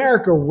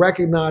America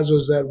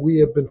recognizes that we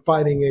have been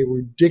fighting a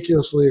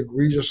ridiculously,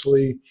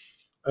 egregiously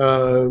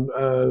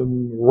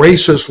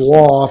racist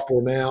law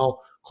for now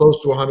close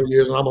to 100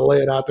 years, and I'm gonna lay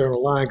it out there on the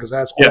line because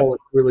that's all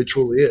it really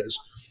truly is.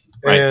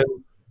 Right. And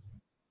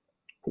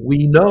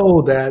we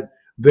know that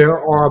there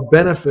are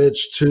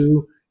benefits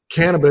to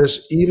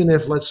cannabis, even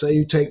if, let's say,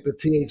 you take the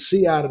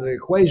THC out of the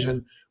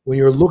equation. When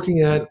you're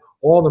looking at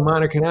all the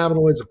minor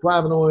cannabinoids, the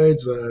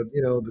flavonoids,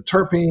 the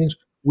terpenes,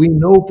 we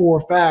know for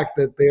a fact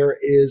that there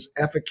is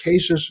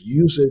efficacious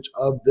usage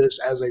of this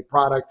as a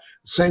product,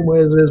 the same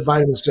way as it is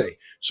vitamin C.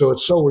 So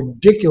it's so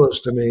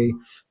ridiculous to me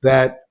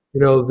that,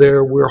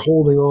 we're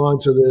holding on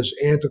to this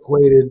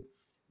antiquated,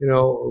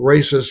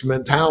 racist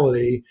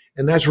mentality.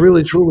 And that's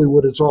really, truly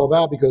what it's all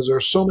about, because there are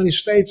so many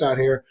states out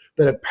here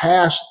that have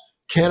passed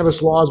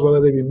cannabis laws,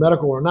 whether they be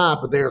medical or not,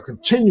 but they are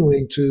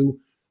continuing to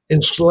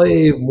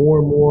enslave more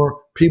and more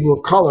people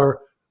of color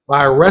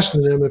by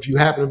arresting them. If you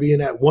happen to be in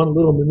that one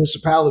little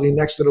municipality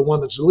next to the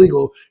one that's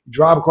illegal, you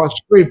drive across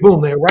the street,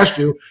 boom, they arrest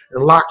you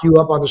and lock you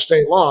up under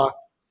state law.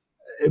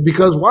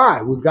 Because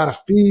why? We've got to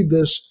feed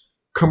this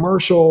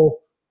commercial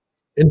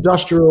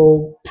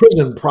industrial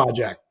prison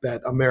project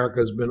that America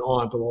has been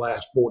on for the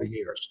last 40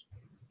 years.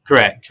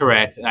 Correct.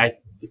 And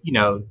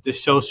the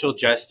social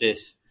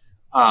justice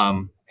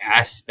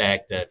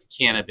aspect of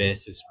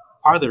cannabis is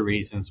part of the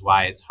reasons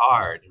why it's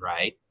hard,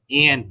 right?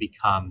 And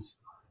becomes,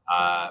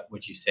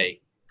 what you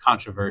say,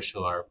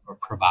 controversial or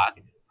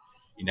provocative.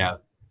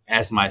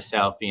 As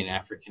myself being an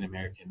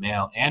African-American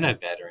male and a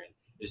veteran,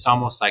 it's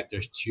almost like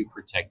there's two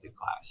protected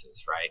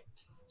classes, right?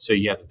 So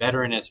you have the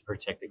veteran as a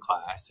protected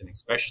class, and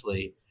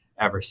especially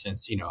ever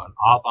since, an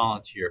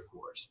all-volunteer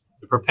force,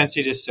 the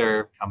propensity to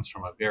serve comes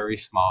from a very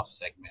small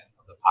segment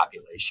of the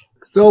population.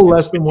 Still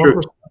less than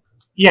 1%.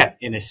 Yeah,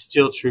 and it's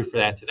still true for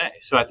that today.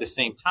 So at the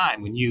same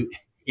time, when you,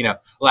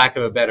 lack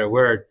of a better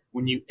word,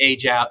 when you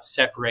age out,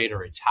 separate, or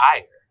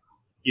retire,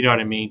 you know what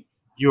I mean?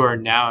 You are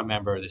now a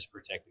member of this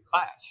protected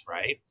class,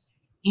 right?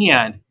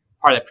 And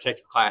part of that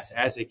protected class,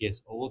 as it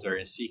gets older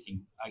and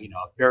seeking, a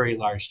very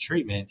large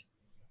treatment,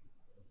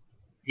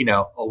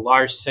 a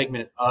large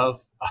segment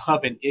of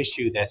an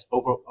issue that's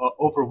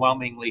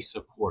overwhelmingly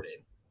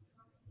supported.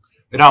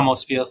 It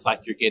almost feels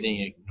like you're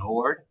getting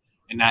ignored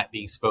and not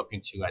being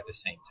spoken to at the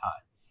same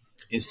time.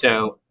 And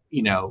so,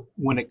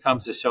 when it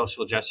comes to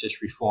social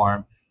justice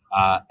reform,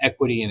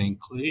 equity and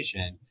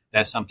inclusion,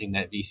 that's something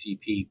that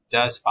VCP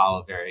does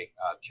follow very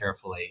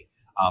carefully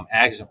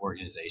as an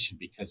organization,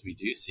 because we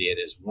do see it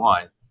as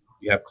one.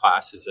 You have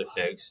classes of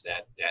folks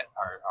that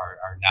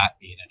are not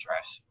being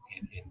addressed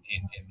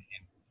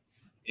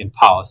in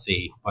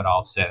policy, but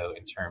also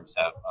in terms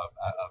of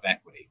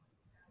equity.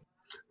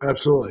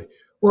 Absolutely.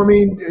 Well, I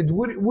mean,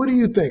 what do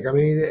you think? I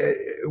mean,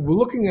 we're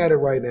looking at it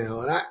right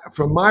now, and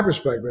from my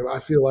perspective, I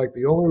feel like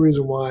the only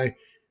reason why,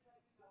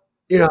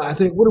 I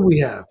think, what do we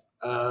have?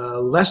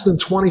 Less than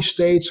 20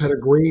 states had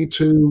agreed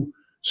to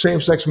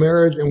same-sex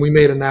marriage, and we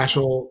made a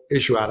national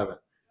issue out of it.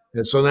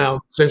 And so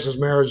now same-sex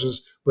marriage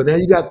but now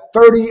you got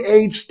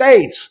 38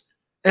 states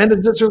and the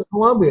District of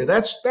Columbia.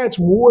 That's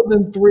more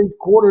than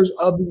 3/4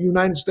 of the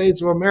United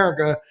States of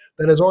America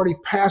that has already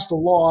passed a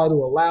law to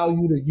allow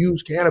you to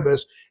use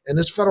cannabis, and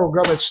this federal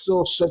government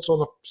still sits on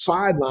the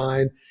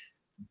sideline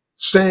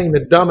saying the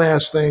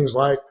dumbass things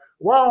like,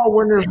 well,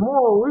 when there's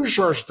more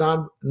research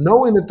done,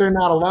 knowing that they're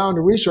not allowing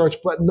the research,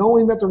 but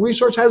knowing that the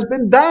research has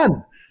been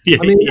done. Yeah,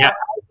 I mean, yeah,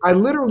 I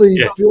literally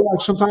yeah, feel like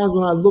sometimes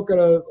when I look at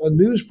a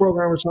news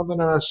program or something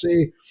and I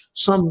see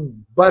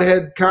some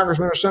butthead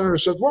congressman or senator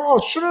says, well,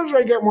 as soon as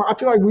they get more, I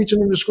feel like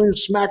reaching in the screen and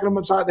smacking them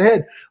upside the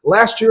head.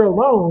 Last year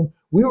alone,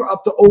 we were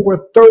up to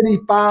over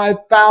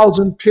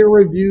 35,000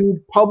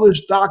 peer-reviewed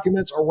published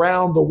documents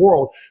around the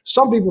world.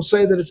 Some people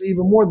say that it's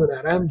even more than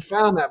that. I haven't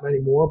found that many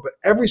more, but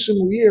every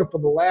single year for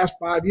the last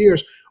 5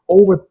 years,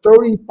 over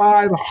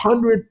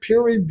 3,500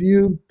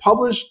 peer-reviewed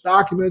published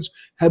documents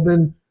have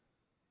been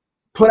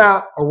put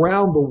out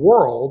around the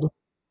world,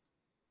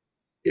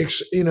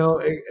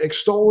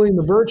 extolling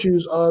the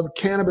virtues of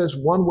cannabis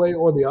one way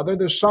or the other.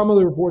 There's some of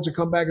the reports that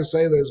come back and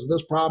say there's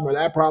this problem or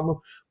that problem,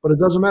 but it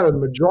doesn't matter. The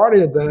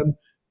majority of them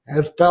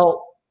have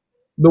felt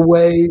the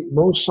way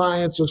most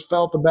science has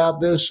felt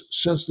about this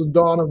since the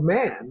dawn of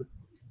man,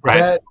 right,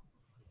 that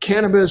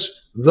cannabis,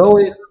 though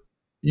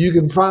you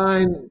can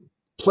find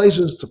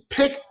places to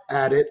pick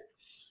at it,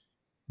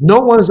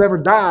 no one has ever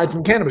died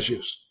from cannabis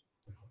use.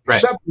 right,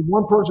 Except for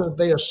one person that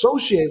they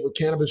associate with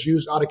cannabis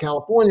use out of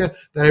California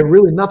that had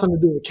really nothing to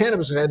do with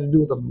cannabis. It had to do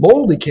with the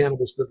moldy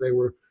cannabis that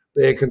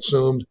they had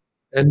consumed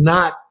and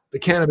not the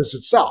cannabis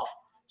itself.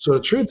 So the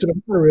truth to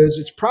the matter is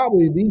it's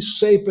probably the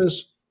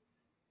safest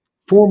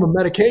form of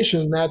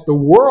medication that the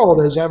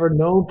world has ever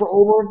known for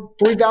over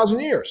 3,000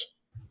 years.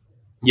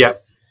 yep.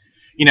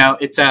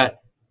 It's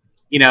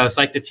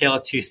like the tale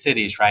of two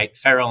cities, right?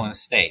 Federal and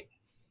state.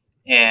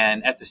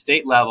 And at the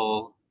state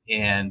level,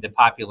 and the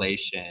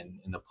population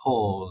and the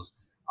polls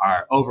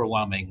are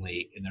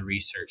overwhelmingly in the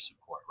research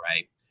support,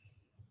 right?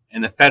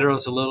 And the federal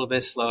is a little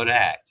bit slow to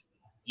act.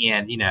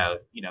 And being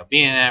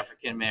an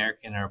African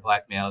American or a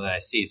black male that I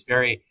see is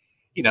very,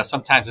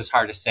 sometimes it's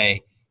hard to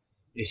say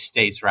it's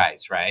states'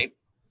 rights, right?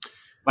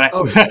 But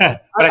I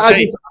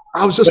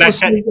was just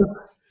listening.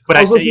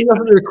 I was listening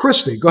to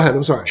Christie. Go ahead.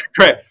 I'm sorry.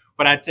 Correct.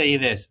 But I tell you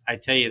this,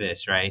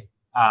 right?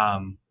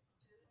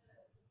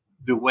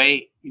 The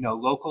way,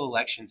 local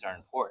elections are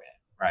important,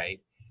 right?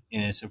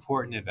 And it's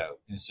important to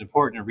vote. And it's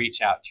important to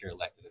reach out to your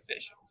elected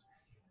officials.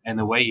 And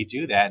the way you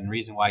do that, and the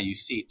reason why you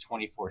see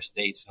 24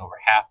 states and over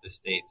half the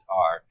states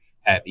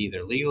have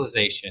either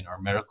legalization or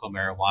medical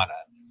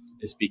marijuana,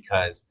 is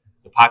because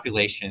the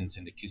populations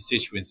and the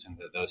constituents in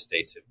those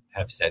states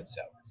have said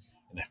so.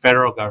 And the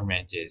federal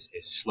government is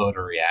slow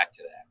to react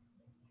to that.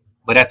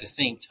 But at the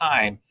same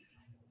time,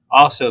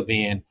 also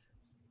being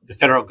the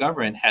federal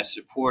government has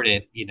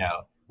supported,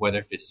 whether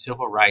if it's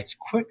civil rights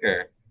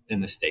quicker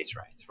than the states'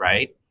 rights,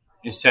 right?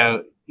 And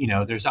so,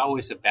 there's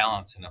always a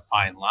balance and a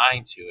fine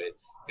line to it,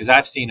 because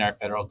I've seen our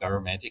federal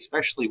government,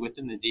 especially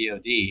within the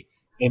DOD,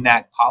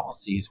 enact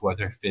policies,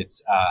 whether if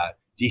it's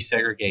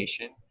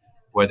desegregation,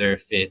 whether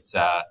if it's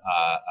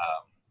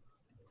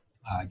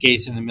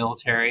gays in the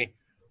military,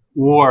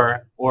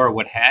 or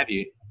what have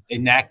you,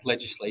 enact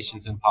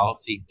legislations and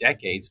policy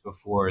decades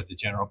before the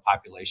general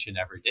population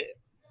ever did.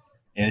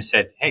 And it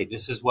said, hey,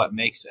 this is what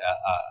makes an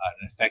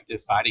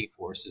effective fighting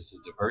force is the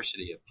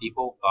diversity of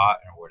people, thought,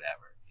 or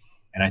whatever.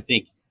 And I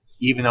think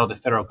even though the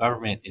federal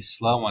government is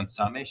slow on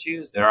some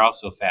issues, they're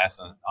also fast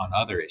on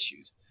other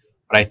issues.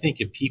 But I think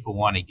if people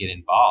want to get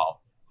involved,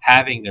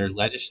 having their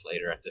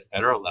legislator at the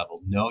federal level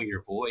know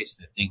your voice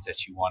and the things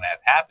that you want to have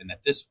happen,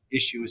 that this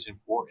issue is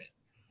important.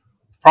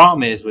 The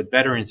problem is with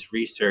veterans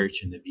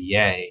research in the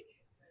VA,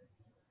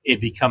 it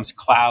becomes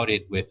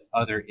clouded with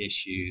other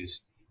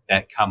issues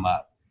that come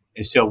up.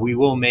 And so we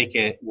will make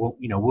it,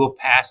 we'll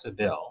pass a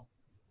bill.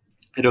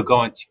 It'll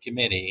go into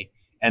committee,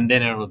 and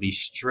then it'll be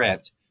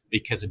stripped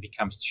because it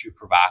becomes too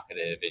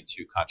provocative and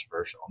too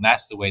controversial. And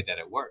that's the way that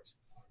it works.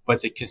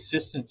 But the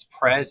consistent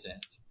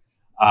presence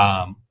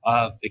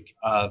of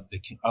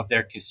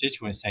their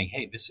constituents saying,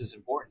 hey, this is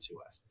important to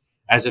us.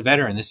 As a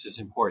veteran, this is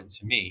important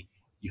to me.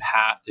 You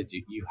have to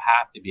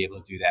be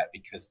able to do that,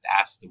 because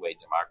that's the way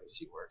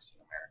democracy works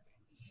in America.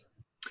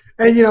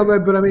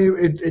 And but I mean,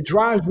 it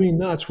drives me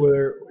nuts.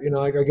 Whether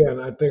like again,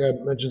 I think I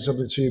mentioned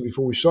something to you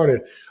before we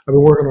started. I've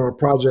been working on a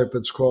project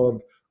that's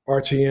called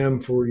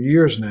RTM for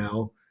years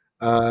now.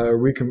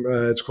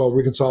 It's called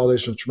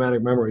Reconsolidation of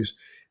Traumatic Memories.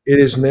 It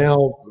is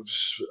now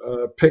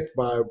picked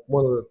by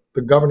one of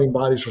the governing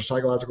bodies for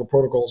psychological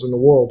protocols in the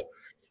world.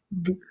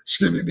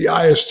 Excuse me, the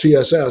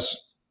ISTSS,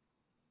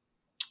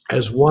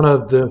 as one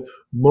of the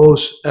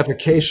most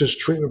efficacious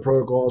treatment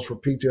protocols for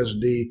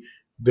PTSD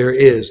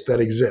that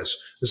exists.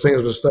 This thing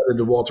has been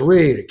studied at Walter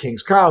Reed, at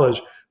King's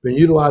College, been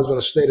utilized by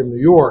the state of New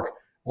York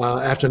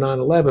after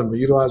 9/11, been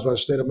utilized by the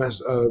state of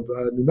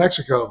New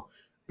Mexico,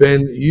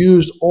 been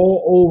used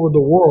all over the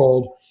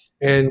world,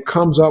 and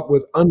comes up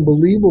with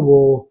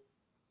unbelievable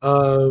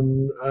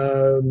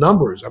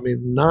numbers. I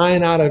mean,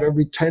 9 out of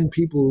every 10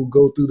 people who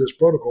go through this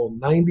protocol,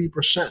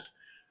 90%,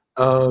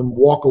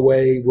 walk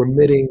away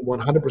remitting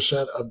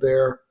 100% of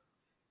their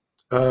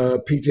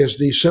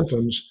PTSD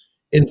symptoms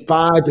in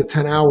 5 to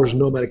 10 hours,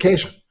 no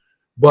medication.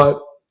 But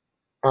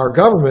our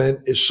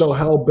government is so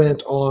hell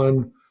bent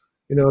on,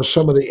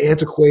 some of the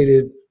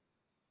antiquated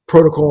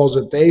protocols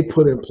that they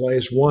put in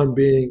place, one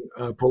being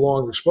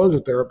prolonged exposure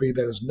therapy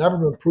that has never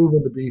been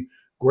proven to be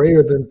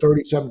greater than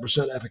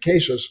 37%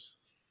 efficacious.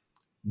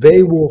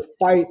 They will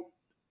fight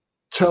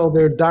till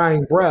their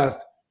dying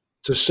breath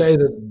to say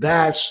that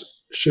that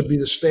should be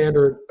the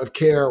standard of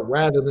care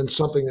rather than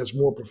something that's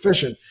more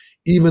proficient,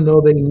 even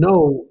though they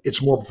know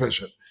it's more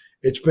proficient.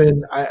 It's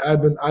been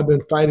I've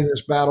been fighting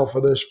this battle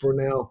for this for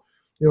now,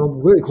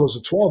 really close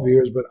to 12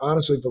 years, but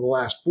honestly for the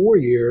last 4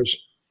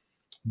 years,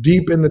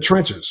 deep in the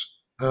trenches.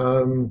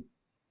 And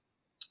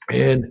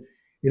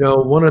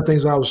one of the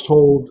things I was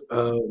told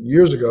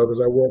years ago, because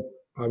I've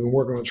been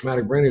working on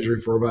traumatic brain injury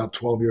for about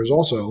 12 years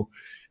also,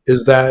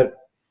 is that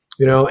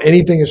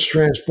anything that's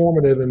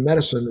transformative in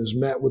medicine is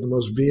met with the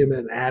most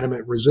vehement,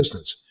 adamant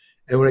resistance.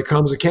 And when it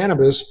comes to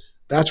cannabis,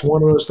 that's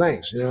one of those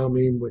things. I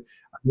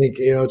think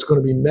it's going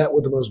to be met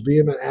with the most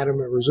vehement,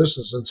 adamant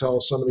resistance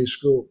until some of these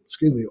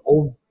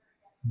old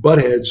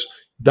buttheads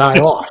die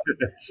off. You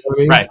know what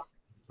I mean?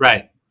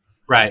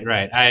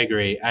 Right. I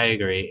agree.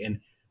 And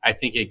I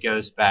think it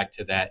goes back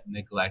to that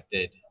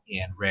neglected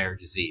and rare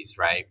disease,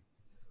 right?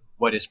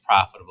 What is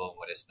profitable and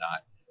what is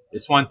not.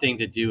 It's one thing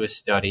to do a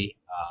study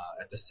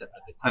at the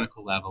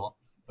clinical level,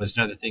 but it's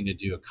another thing to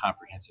do a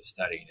comprehensive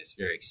study, and it's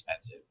very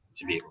expensive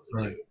to be able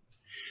to do.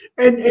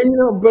 And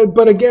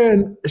but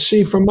again,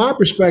 see, from my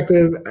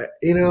perspective,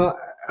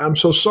 I'm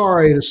so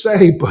sorry to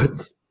say, but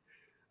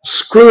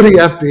screw the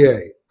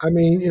FDA. I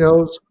mean,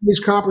 these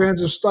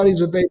comprehensive studies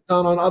that they've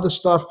done on other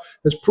stuff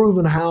has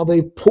proven how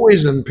they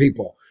poison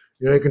people.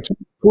 They continue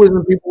to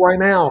poison people right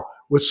now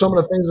with some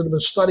of the things that have been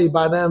studied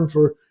by them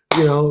for,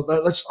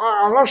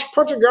 let's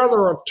put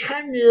together a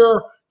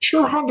 10-year,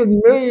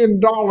 $200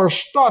 million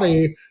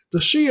study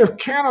to see if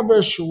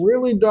cannabis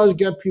really does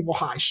get people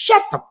high.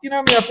 Shut up. You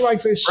know what I mean? I feel like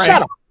saying, shut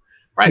up.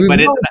 Right.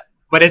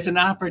 But it's an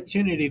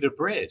opportunity to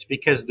bridge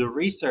because the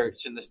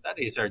research and the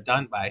studies are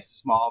done by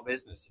small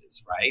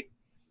businesses, right?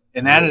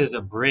 And that is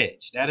a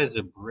bridge. That is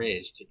a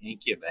bridge to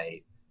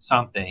incubate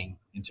something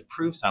and to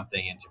prove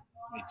something and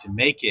to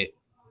make it,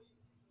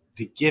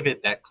 to give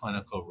it that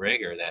clinical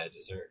rigor that it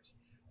deserves.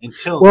 I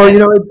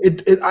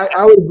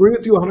would agree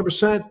with you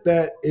 100%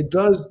 that it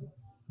does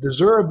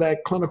deserve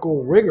that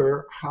clinical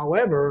rigor.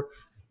 However,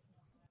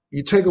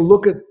 you take a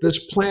look at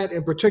this plant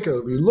in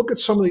particular. You look at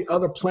some of the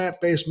other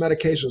plant-based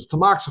medications,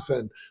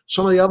 tamoxifen,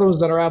 some of the other ones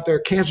that are out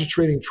there, cancer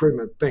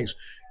treatment things.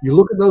 You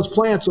look at those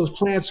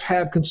plants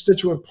have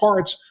constituent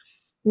parts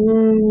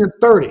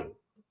 30,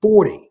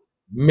 40,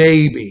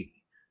 maybe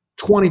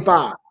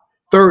 25,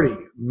 30,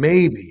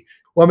 maybe.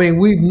 Well, I mean,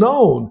 we've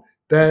known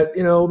that,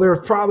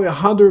 there's probably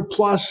 100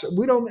 plus.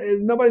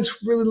 Nobody's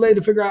really laid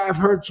to figure out. I've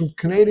heard some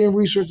Canadian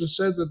research that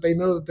says that they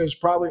know that there's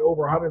probably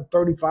over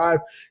 135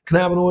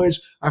 cannabinoids.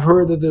 I've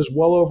heard that there's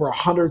well over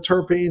 100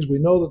 terpenes. We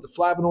know that the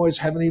flavonoids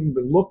haven't even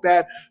been looked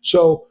at.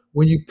 So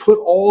when you put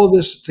all of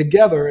this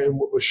together, and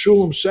what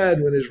Shulam said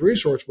in his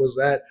research was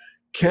that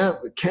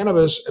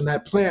cannabis and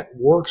that plant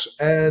works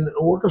an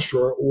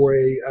orchestra or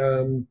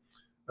an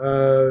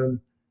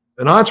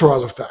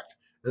entourage effect.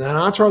 And that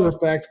entourage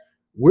effect,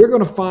 we're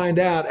going to find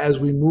out as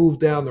we move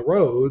down the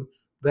road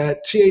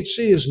that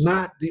THC is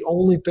not the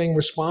only thing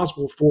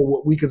responsible for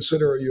what we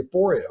consider a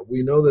euphoria.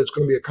 We know that it's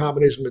going to be a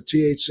combination of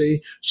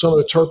THC, some of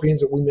the terpenes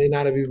that we may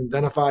not have even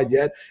identified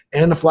yet,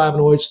 and the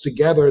flavonoids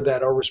together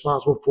that are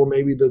responsible for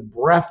maybe the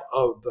breadth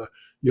of the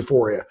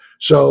euphoria.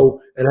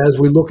 So, and as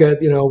we look at,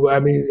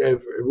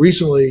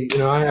 recently,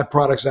 I have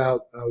products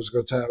out. I was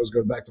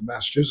going back to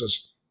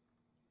Massachusetts.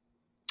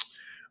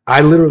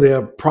 I literally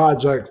have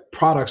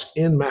products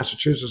in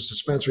Massachusetts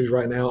dispensaries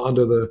right now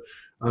under the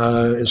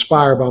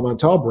Inspired by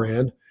Montel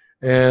brand.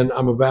 And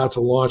I'm about to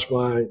launch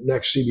my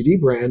next CBD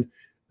brand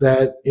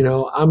that,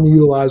 I'm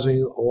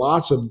utilizing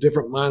lots of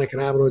different minor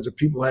cannabinoids that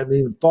people hadn't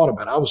even thought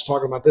about. I was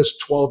talking about this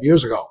 12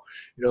 years ago.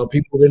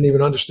 People didn't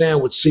even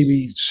understand what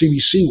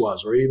CBC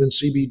was, or even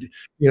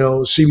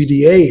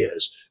CBDA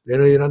is. They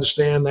don't even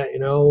understand that,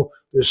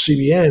 there's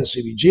CBN,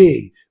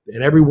 CBG,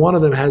 and every one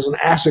of them has an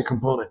acid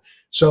component.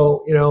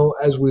 So,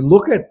 as we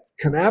look at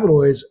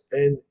cannabinoids,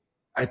 and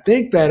I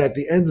think that at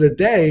the end of the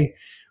day,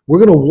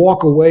 we're going to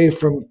walk away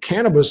from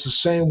cannabis the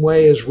same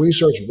way as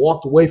research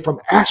walked away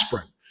from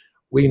aspirin.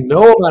 We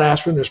know about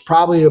aspirin. There's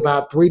probably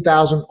about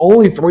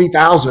only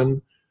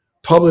 3,000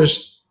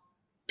 published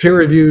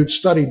peer-reviewed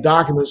study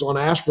documents on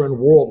aspirin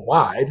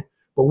worldwide,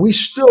 but we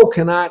still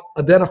cannot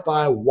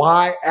identify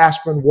why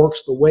aspirin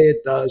works the way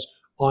it does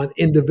on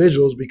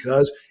individuals,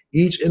 because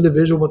each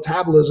individual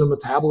metabolism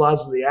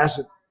metabolizes the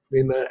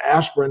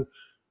aspirin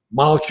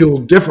molecule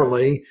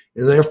differently,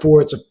 and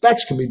therefore its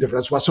effects can be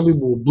different. That's why some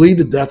people will bleed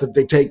to death if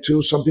they take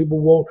 2. Some people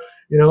won't,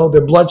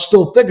 their blood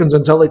still thickens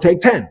until they take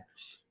 10.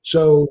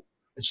 So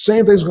the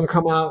same thing's going to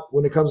come out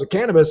when it comes to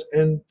cannabis,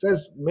 and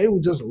maybe we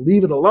just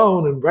leave it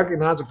alone and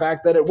recognize the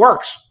fact that it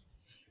works.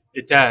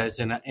 It does,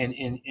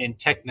 and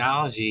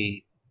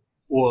technology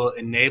will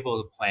enable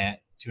the plant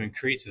to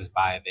increase its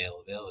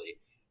bioavailability.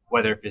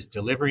 whether if it's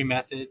delivery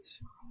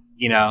methods,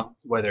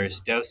 whether it's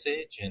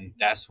dosage. And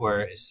that's where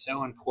it's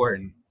so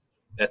important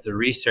that the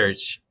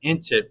research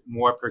into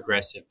more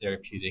progressive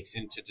therapeutics,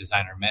 into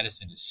designer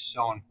medicine is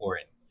so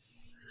important.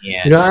 You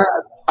And know,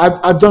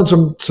 I've done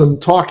some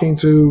talking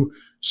to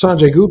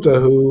Sanjay Gupta,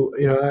 who,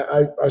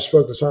 I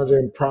spoke to Sanjay,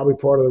 and probably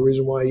part of the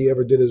reason why he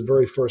ever did his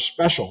very first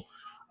special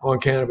on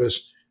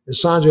cannabis. And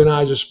Sanjay and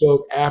I just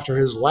spoke after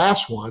his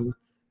last one,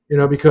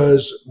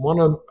 because one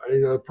of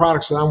the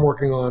products that I'm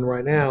working on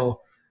right now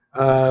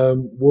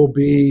will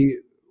be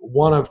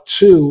one of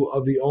two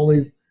of the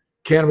only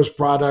cannabis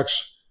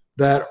products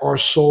that are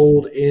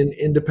sold in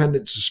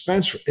independent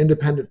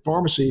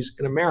pharmacies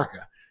in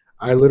America.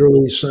 I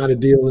literally signed a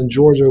deal in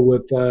Georgia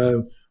with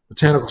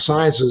Botanical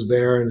Sciences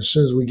there, and as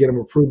soon as we get them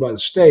approved by the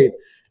state,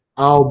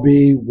 I'll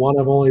be one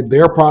of only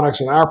their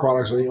products, and our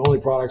products are the only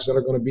products that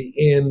are going to be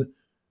in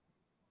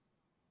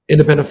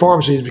independent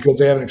pharmacies because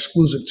they have an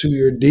exclusive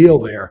 2-year deal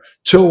there.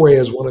 Tilray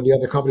is one of the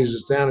other companies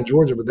that's down in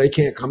Georgia, but they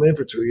can't come in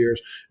for 2 years.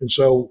 And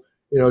so,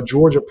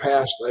 Georgia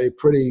passed a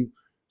pretty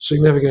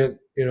significant,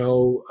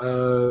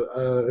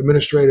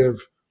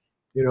 administrative,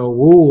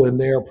 rule in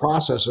their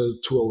process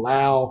to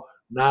allow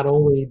not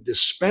only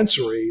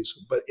dispensaries,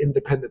 but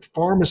independent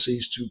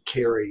pharmacies to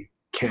carry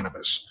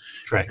cannabis.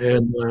 correct.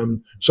 And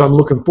so I'm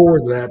looking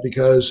forward to that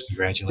because,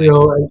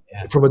 Congratulations.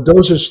 Yeah. from a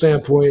dosage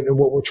standpoint and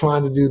what we're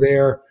trying to do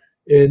there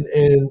and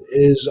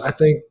is, I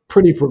think,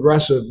 pretty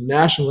progressive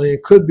nationally.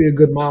 It could be a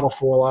good model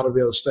for a lot of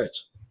the other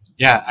states.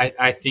 Yeah,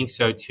 I think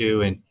so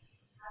too. And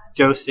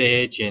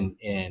dosage and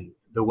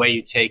the way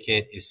you take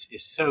it is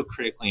so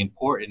critically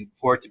important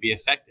for it to be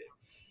effective.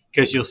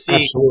 Because you'll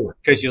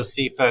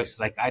see folks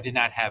like, I did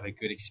not have a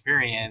good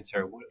experience,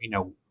 or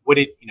what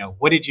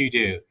did you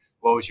do?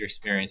 What was your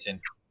experience? And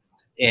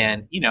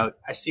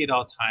I see it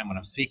all the time when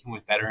I'm speaking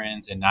with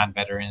veterans and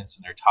non-veterans,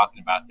 and they're talking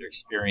about their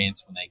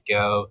experience when they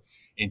go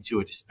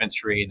into a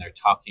dispensary and they're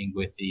talking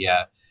with the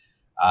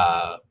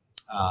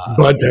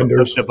Bud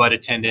tenders, the bud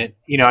attendant.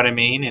 You know what I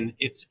mean? And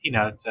it's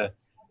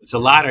a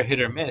lot of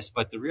hit or miss,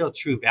 but the real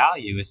true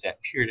value is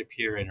that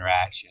peer-to-peer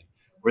interaction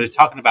where they're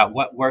talking about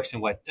what works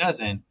and what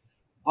doesn't.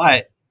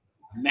 But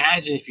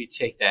imagine if you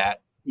take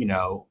that,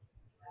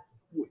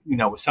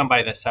 with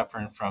somebody that's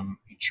suffering from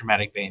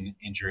traumatic brain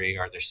injury,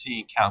 or they're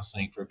seeing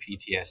counseling for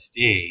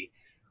PTSD,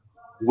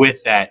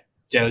 with that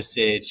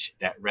dosage,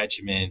 that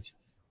regimen,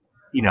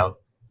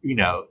 that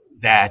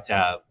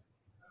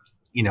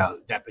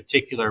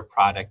particular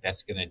product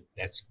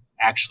that's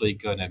actually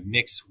gonna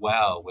mix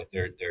well with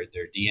their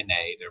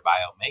DNA, their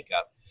bio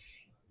makeup.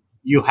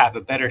 You have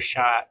a better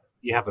shot.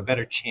 You have a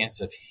better chance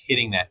of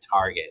hitting that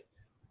target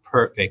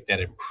perfect, that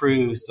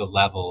improves the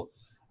level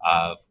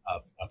of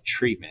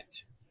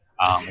treatment,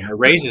 and it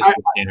raises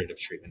the standard of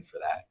treatment for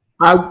that.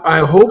 I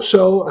hope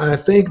so, and I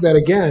think that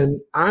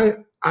again, I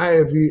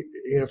have,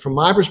 from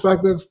my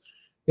perspective,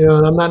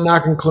 and I'm not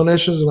knocking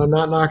clinicians and I'm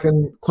not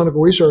knocking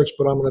clinical research,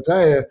 but I'm going to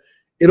tell you,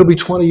 it'll be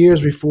 20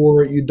 years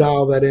before you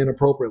dial that in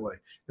appropriately.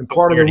 And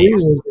part of the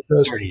reason is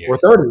because 30 we're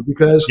 30,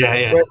 because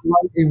yeah.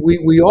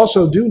 we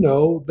also do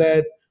know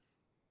that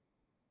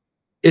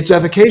its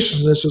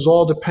efficaciousness is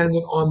all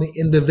dependent on the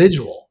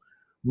individual.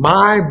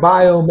 My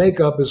bio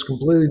makeup is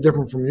completely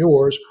different from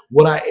yours.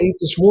 What I ate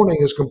this morning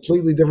is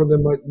completely different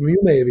than what you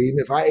may have eaten.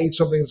 If I ate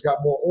something that's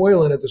got more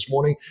oil in it this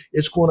morning,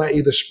 it's going to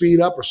either speed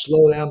up or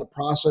slow down the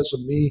process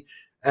of me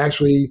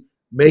actually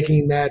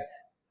making that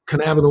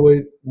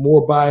cannabinoid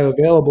more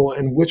bioavailable.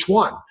 And which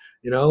one?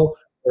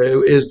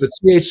 Is the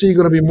THC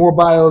going to be more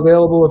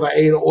bioavailable if I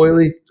ate an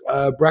oily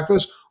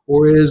breakfast,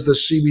 or is the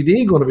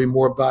CBD going to be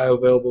more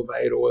bioavailable if I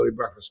ate an oily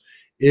breakfast?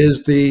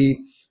 Is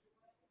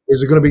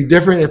it going to be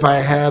different if I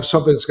have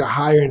something that's got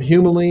higher in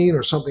humulene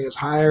or something that's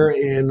higher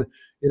in,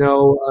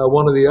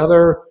 one of the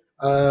other?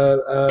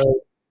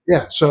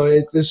 So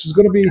this is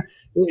going to be.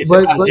 It's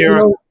about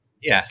zero.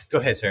 Yeah, go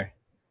ahead, sir.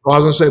 I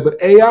was going to say,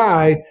 but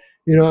AI, I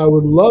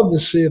would love to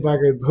see if I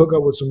could hook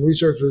up with some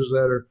researchers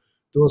that are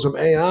doing some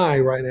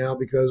AI right now,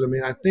 because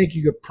I think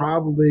you could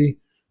probably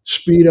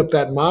speed up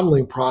that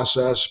modeling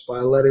process by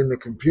letting the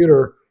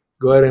computer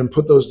go ahead and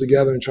put those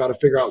together and try to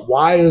figure out,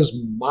 why is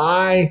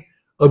my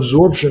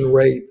absorption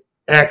rate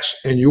X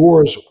and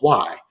yours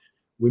Y?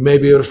 We may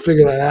be able to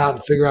figure that out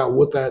and figure out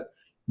what that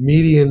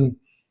median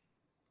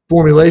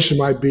formulation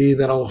might be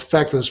that'll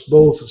affect us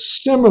both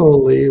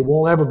similarly. It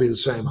won't ever be the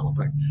same, I don't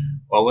think.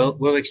 Well,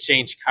 we'll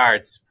exchange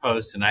cards,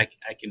 posts, and I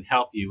can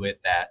help you with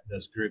that.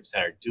 Those groups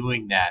that are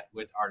doing that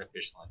with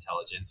artificial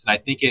intelligence, and I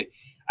think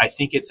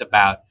it's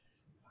about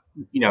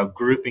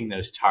grouping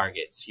those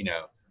targets.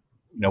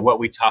 What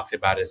we talked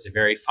about is a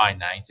very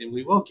finite, and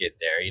we will get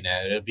there.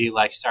 It'll be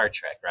like Star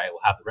Trek, right? We'll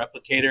have the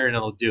replicator and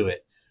it'll do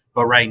it.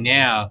 But right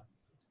now,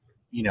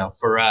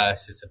 for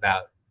us, it's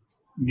about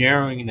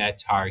narrowing that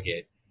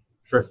target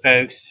for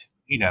folks,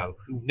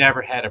 who've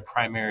never had a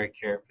primary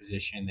care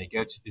physician. They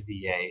go to the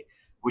VA,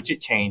 which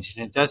it changed,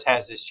 and it does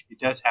have its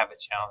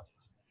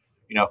challenges.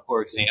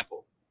 For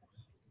example,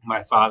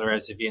 my father,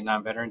 as a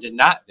Vietnam veteran, did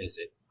not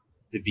visit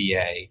the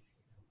VA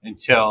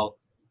until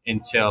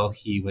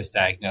he was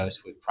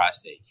diagnosed with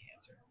prostate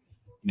cancer.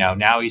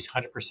 Now he's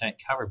 100%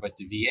 covered, but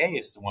the VA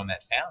is the one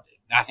that found it,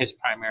 not his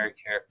primary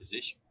care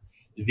physician.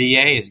 The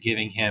VA is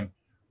giving him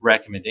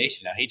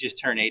recommendation. Now he just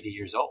turned 80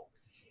 years old,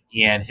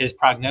 and his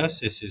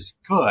prognosis is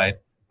good,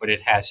 but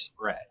it has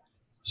spread.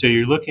 So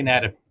you're looking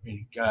at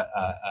an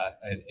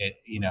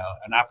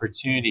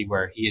opportunity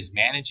where he is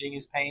managing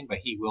his pain, but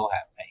he will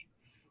have pain.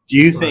 Do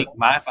you think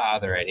my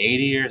father at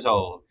 80 years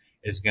old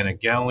is going to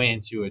go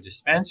into a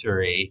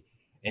dispensary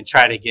and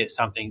try to get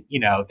something,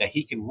 that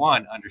he can,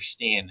 one,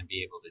 understand and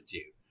be able to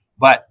do?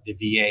 But the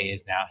VA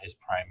is now his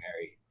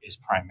primary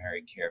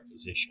care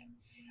physician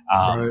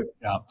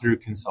through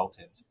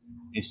consultants.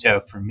 And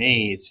so for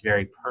me, it's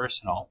very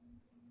personal.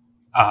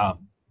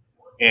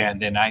 And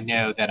then I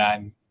know that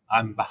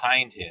I'm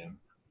behind him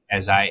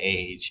as I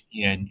age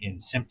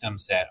in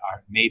symptoms that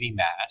are maybe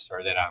masked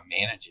or that I'm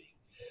managing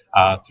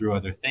through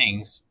other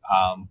things.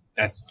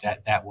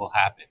 That will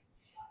happen.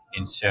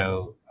 And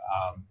so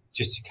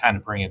just to kind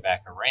of bring it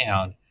back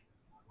around,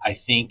 I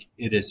think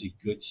it is a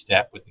good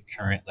step with the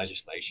current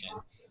legislation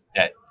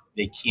that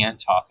they can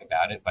talk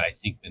about it. But I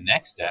think the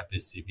next step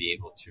is to be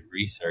able to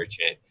research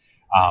it,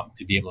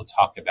 to be able to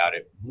talk about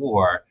it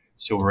more,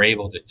 so we're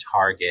able to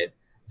target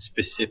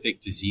specific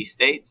disease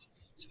states,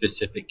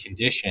 specific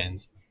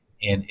conditions,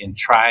 and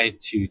try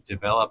to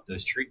develop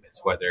those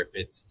treatments, whether if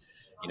it's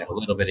a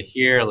little bit of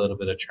here, a little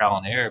bit of trial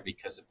and error,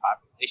 because the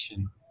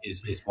population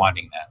is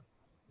wanting that.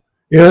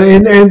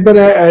 But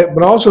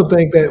I also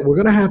think that we're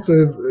going to have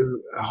to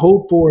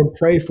hope for and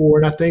pray for,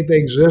 and I think they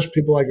exist,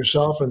 people like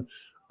yourself and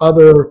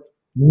other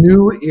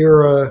new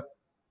era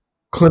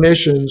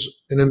clinicians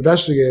and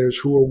investigators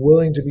who are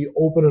willing to be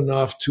open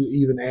enough to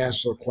even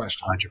ask a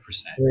question.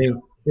 100%. I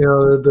mean,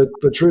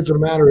 the truth of the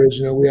matter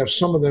is, we have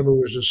some of them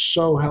who are just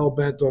so hell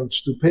bent on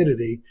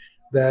stupidity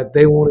that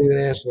they won't even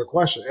ask the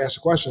question.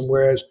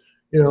 Whereas,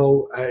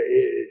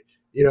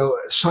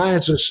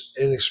 science is,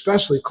 and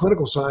especially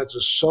clinical science,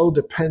 is so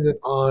dependent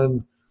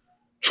on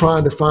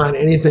trying to find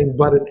anything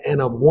but an N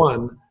of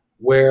one,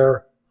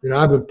 where,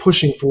 I've been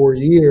pushing for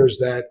years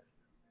that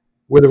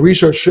where the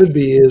research should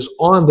be is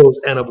on those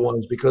N of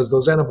ones, because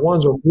those N of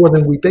ones are more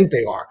than we think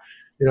they are.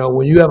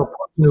 When you have a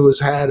person who has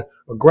had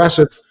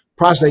aggressive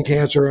prostate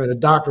cancer and a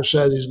doctor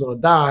says he's going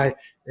to die,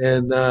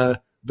 and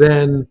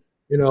then,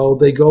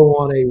 they go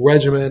on a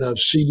regimen of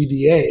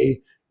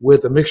CBDA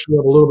with a mixture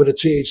of a little bit of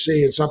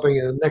THC and something,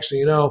 and the next thing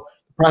you know,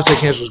 the prostate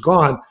cancer is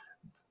gone.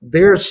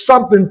 There's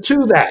something to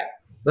that.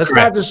 Let's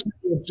not just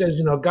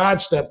say,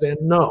 God stepped in.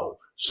 No,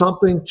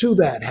 something to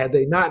that. Had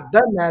they not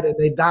done that and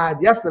they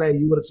died yesterday,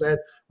 you would have said,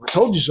 I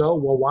told you so.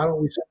 Well, why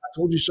don't we say, I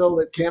told you so,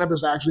 that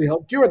cannabis actually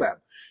helped cure them?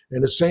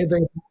 And the same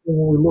thing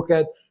when we look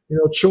at,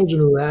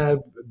 children who have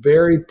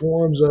varied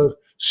forms of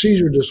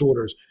seizure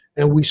disorders.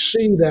 And we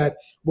see that,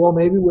 well,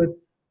 maybe with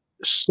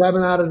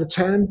 7 out of the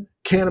 10,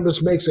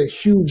 cannabis makes a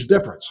huge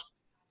difference.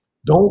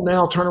 Don't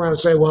now turn around and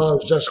say, well,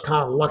 it's just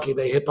kind of lucky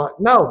they hit the...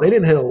 No, they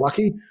didn't hit it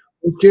lucky.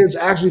 The kids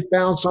actually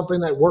found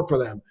something that worked for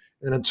them.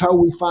 And until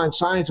we find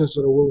scientists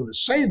that are willing to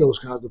say those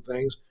kinds of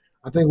things,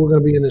 I think we're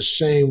going to be in the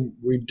same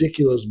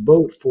ridiculous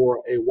boat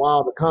for a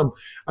while to come.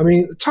 I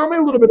mean, tell me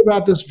a little bit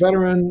about this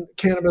Veteran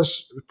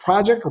Cannabis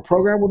Project or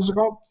program. What is it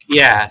called?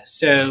 Yeah,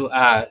 so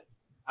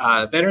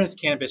Veterans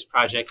Cannabis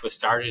Project was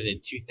started in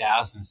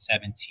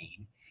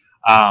 2017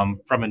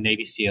 from a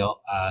Navy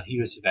SEAL. He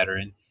was a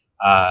veteran,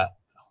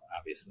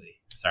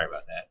 obviously. Sorry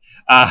about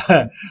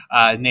that.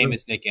 His name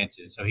is Nick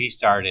Enton. So he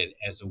started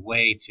as a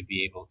way to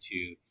be able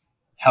to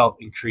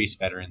help increase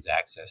veterans'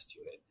 access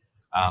to it.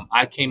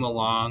 I came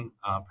along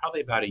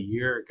probably about a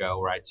year ago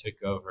where I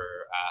took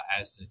over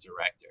as the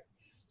director.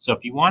 So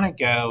if you want to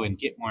go and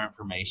get more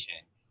information,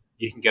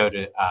 you can go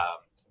to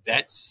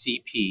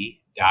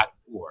vetscp.org.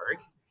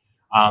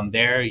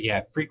 There you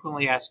have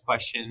frequently asked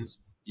questions.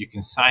 You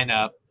can sign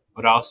up,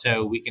 but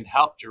also we can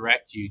help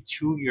direct you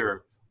to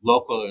your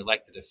local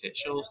elected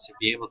officials to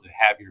be able to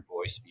have your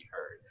voice be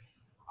heard.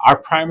 Our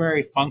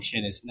primary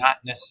function is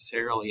not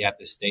necessarily at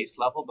the state's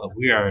level, but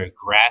we are a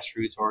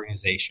grassroots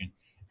organization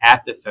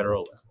at the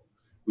federal level.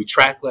 We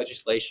track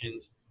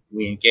legislations,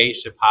 we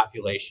engage the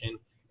population,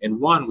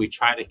 and we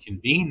try to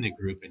convene the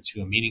group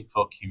into a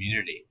meaningful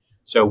community.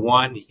 So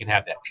you can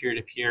have that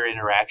peer-to-peer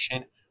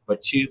interaction,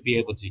 but two, be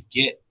able to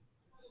get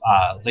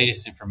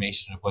latest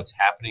information of what's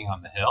happening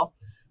on the Hill,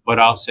 but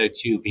also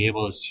to be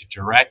able to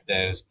direct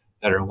those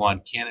that are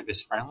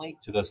cannabis friendly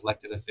to those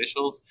elected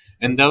officials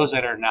and those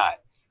that are not.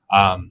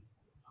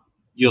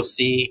 You'll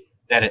see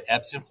that it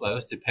ebbs and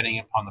flows depending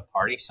upon the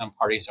party. Some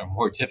parties are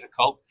more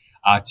difficult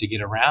to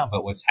get around,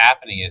 but what's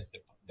happening is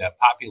the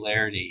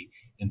popularity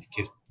and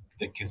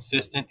the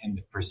consistent and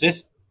the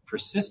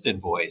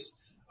persistent voice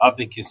of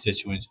the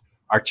constituents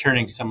are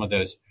turning some of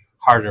those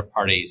harder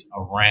parties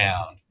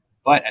around.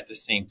 But at the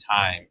same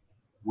time,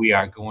 we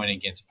are going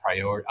against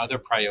other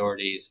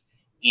priorities,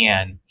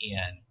 and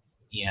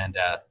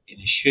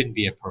it shouldn't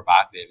be a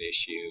provocative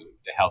issue,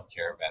 the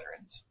healthcare of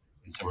veterans.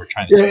 And so we're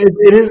trying to... Yeah,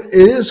 it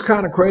is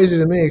kind of crazy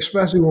to me,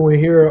 especially when we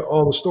hear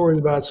all the stories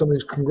about some of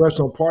these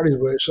congressional parties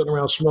where they're sitting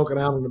around smoking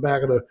out in the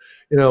back of the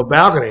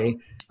balcony.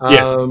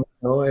 Yeah.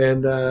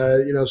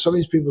 And some of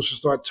these people should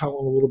start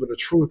telling a little bit of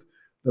truth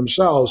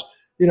themselves.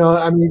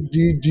 I mean,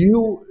 do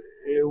you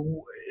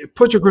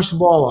put your crystal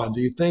ball on?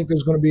 Do you think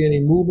there's going to be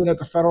any movement at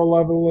the federal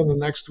level in the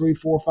next 3,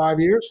 4, 5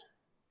 years?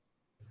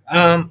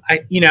 I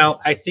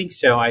think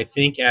so. I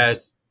think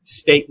as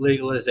state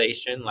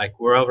legalization, like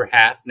we're over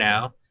half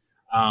now,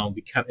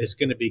 it's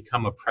going to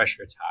become a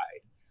pressure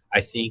tide. I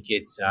think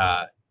it's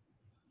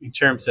in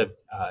terms of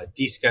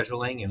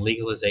descheduling and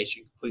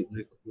legalization.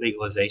 Complete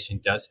legalization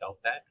does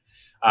help that,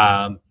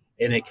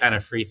 and it kind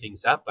of free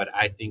things up. But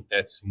I think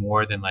that's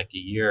more than like a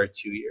year or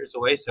 2 years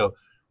away. So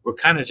we're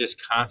kind of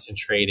just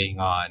concentrating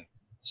on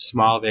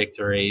small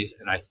victories.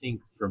 And I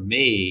think for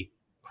me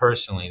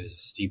personally, this is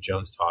Steve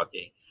Jones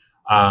talking,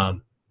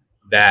 um,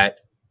 that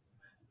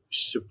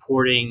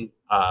supporting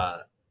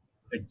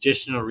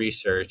additional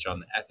research on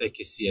the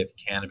efficacy of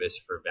cannabis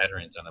for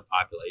veterans on the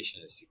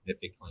population is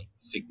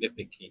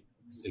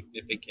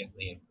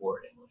significantly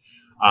important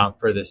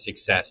for the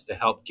success to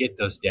help get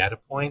those data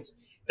points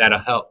that'll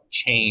help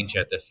change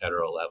at the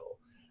federal level.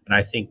 And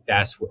I think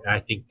that's where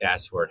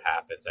it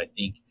happens. I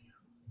think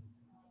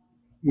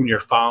when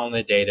you're following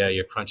the data,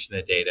 you're crunching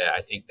the data,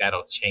 I think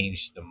that'll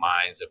change the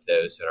minds of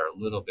those that are a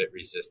little bit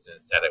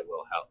resistant, that it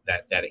will help,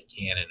 that it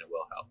can and it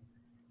will help.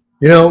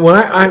 When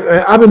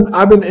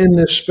I've been in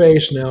this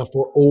space now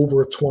for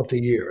over 20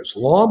 years,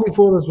 long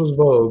before this was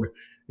vogue.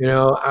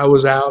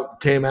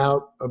 Came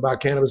out about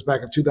cannabis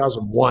back in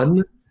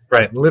 2001,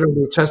 Right.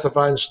 literally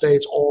testifying in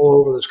states all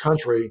over this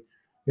country,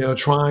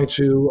 trying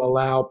to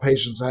allow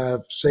patients to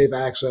have safe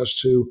access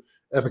to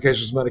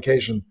efficacious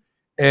medication.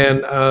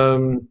 And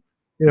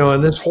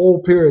in this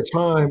whole period of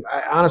time,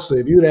 honestly,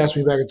 if you had asked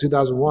me back in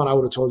 2001, I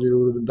would have told you it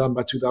would have been done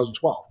by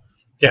 2012.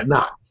 Yeah.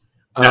 Not.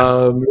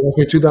 No.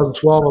 In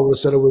 2012, I would have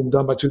said it would have been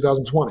done by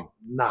 2020.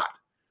 Not.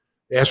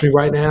 Ask me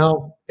right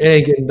now, it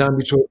ain't getting done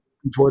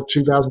before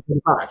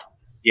 2025.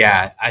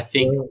 Yeah. I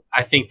think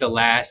the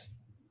last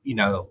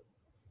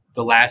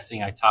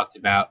thing I talked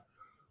about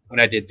when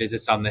I did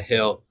visits on the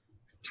Hill,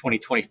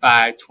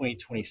 2025,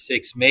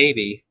 2026,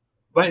 maybe.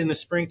 But in the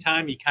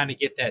springtime, you kind of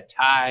get that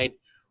tide,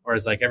 or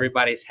it's like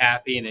everybody's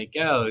happy and it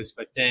goes,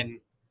 but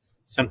then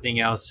something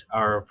else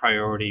or a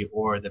priority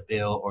or the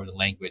bill or the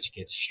language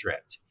gets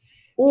stripped.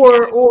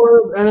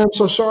 And I'm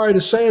so sorry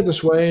to say it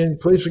this way, and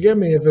please forgive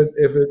me if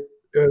it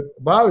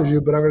bothers you,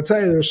 but I'm going to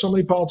tell you, there's so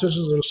many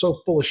politicians that are so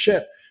full of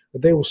shit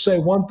that they will say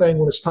one thing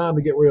when it's time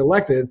to get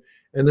reelected,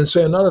 and then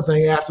say another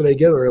thing after they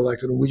get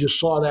reelected. And we just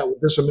saw that with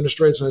this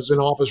administration that's in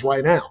office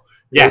right now.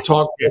 Yeah. They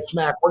talk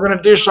smack. We're going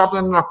to do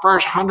something in the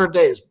first 100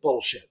 days.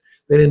 Bullshit.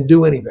 They didn't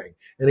do anything,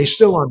 and they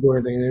still aren't doing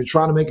anything. And they're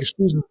trying to make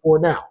excuses for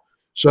it now.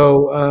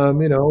 So,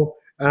 and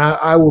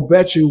I will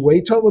bet you,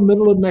 wait till the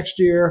middle of next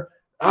year.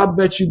 I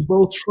bet you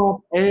both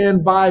Trump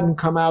and Biden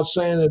come out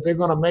saying that they're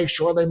going to make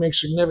sure they make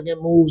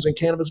significant moves in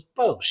cannabis.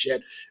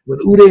 Bullshit. When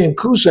Uday and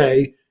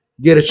Kusei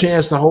get a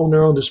chance to hold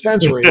their own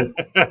dispensary,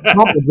 Trump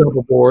will jump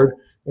aboard.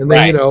 And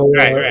then,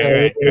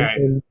 right.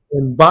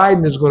 And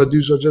Biden is going to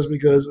do so just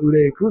because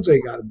Uday and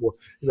Kusei got aboard,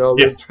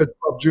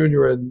 Trump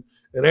Jr. and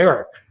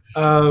Eric.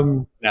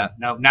 No,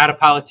 not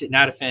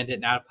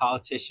offended, not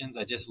politicians.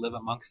 I just live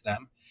amongst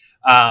them.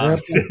 But I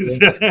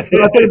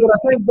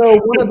think, though,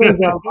 one of the things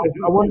I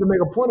wanted to make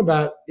a point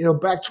about,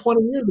 back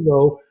 20 years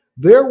ago,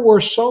 there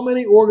were so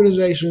many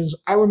organizations.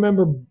 I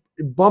remember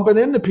bumping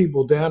into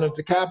people down at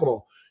the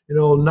Capitol,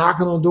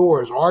 knocking on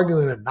doors,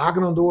 arguing and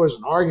knocking on doors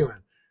and arguing.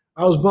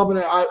 I was bumping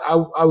it.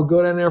 I would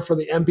go down there for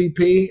the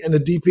MPP and the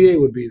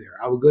DPA would be there.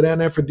 I would go down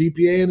there for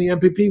DPA and the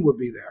MPP would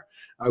be there.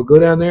 I would go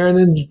down there and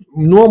then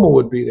Normal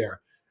would be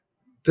there.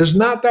 There's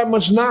not that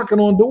much knocking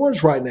on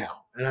doors right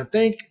now. And I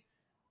think,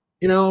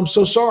 I'm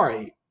so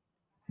sorry.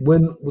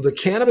 When the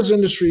cannabis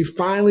industry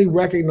finally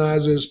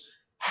recognizes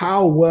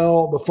how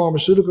well the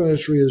pharmaceutical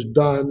industry has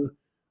done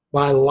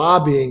by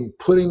lobbying,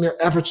 putting their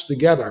efforts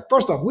together.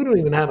 First off, we don't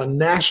even have a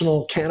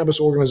national cannabis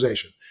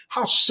organization.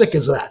 How sick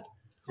is that?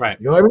 Right.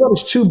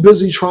 Everybody's too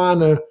busy trying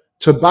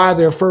to buy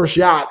their first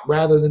yacht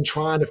rather than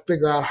trying to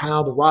figure out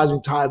how the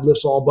rising tide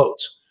lifts all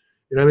boats.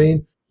 You know what I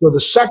mean? So the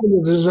second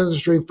that this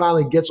industry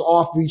finally gets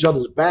off of each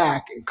other's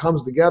back and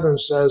comes together and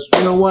says,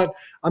 you know what,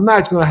 I'm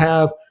not going to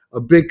have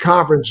a big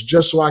conference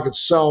just so I could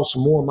sell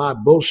some more of my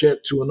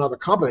bullshit to another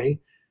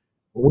company.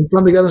 But we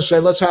come together and say,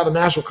 let's have a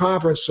national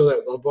conference so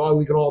that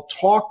we can all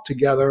talk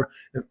together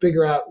and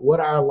figure out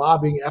what our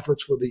lobbying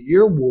efforts for the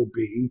year will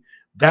be.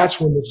 That's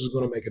when this is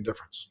going to make a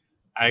difference.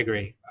 I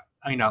agree.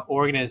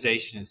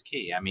 Organization is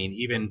key. I mean,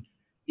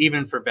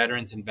 even for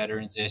veterans and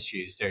veterans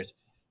issues, there's,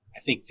 I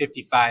think,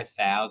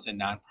 55,000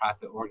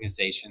 nonprofit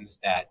organizations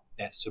that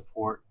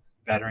support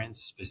veterans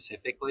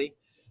specifically,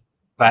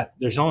 but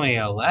there's only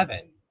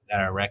 11 that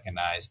are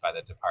recognized by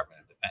the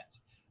Department of Defense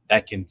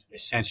that can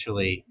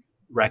essentially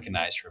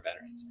recognize for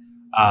veterans.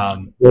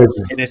 And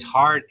it's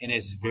hard and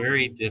it's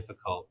very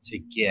difficult to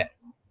get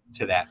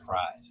to that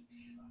prize.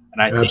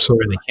 And I think for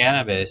the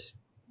cannabis,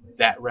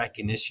 that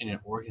recognition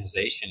and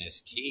organization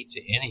is key to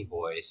any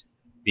voice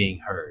being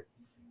heard.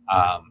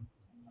 I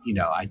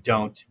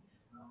don't,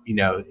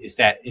 is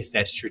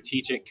that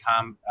strategic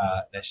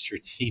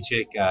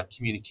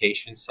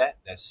communication set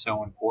that's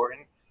so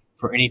important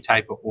for any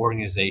type of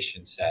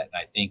organization set. And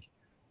I think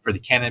for the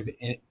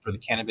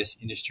cannabis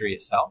industry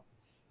itself,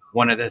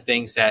 one of the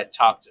things that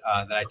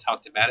I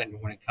talked about, and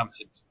when it comes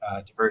to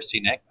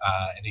diversity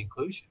and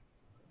inclusion,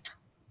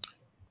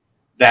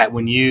 that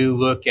when you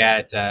look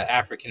at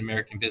African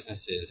American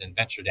businesses and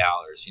venture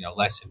dollars,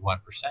 less than 1%,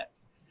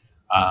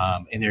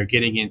 and they're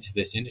getting into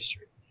this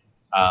industry.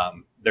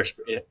 There's,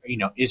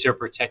 is there a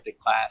protected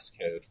class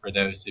code for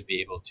those to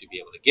be able to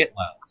get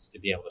loans, to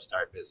be able to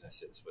start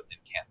businesses within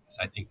cannabis?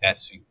 I think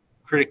that's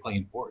critically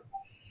important.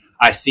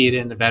 I see it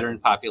in the veteran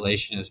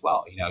population as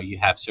well. You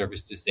have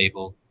service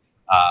disabled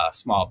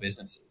small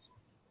businesses.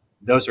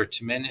 Those are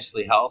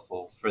tremendously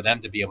helpful for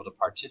them to be able to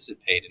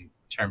participate in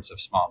terms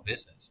of small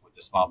business with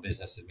the Small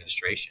Business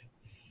Administration.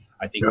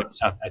 I think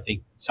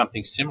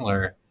something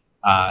similar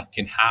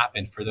can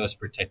happen for those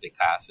protected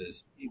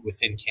classes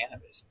within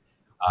cannabis.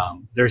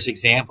 There's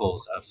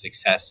examples of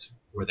success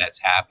where that's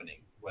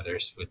happening, whether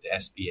it's with the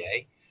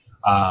SBA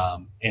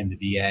and the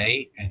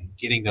VA and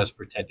getting those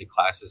protected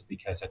classes,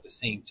 because at the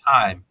same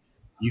time,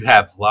 you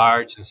have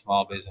large and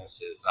small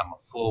businesses. I'm a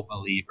full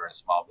believer in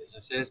small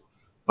businesses,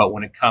 but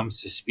when it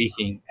comes to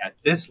speaking at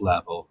this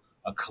level,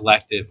 a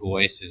collective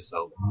voice is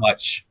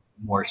much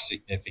more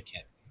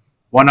significant.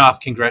 One-off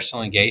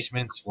congressional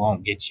engagements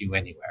won't get you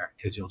anywhere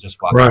because you'll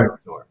just walk out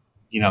the door.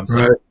 You know what I'm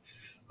saying? Right.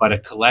 But a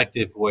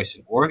collective voice,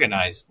 an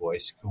organized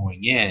voice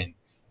going in,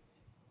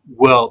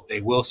 they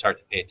will start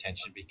to pay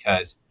attention,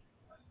 because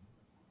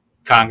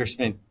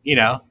Congressman,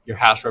 your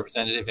House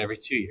representative every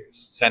 2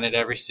 years, Senate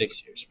every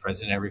 6 years,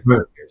 President every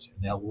 4 years,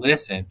 and they'll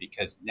listen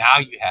because now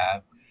you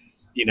have,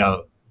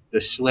 the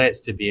slits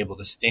to be able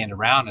to stand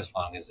around as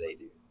long as they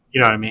do.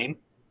 You know what I mean?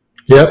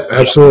 Yep,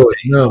 absolutely.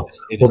 Well,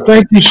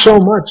 thank you so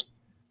much,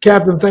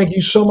 Captain. Thank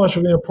you so much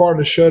for being a part of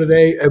the show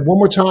today. And one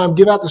more time,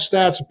 give out the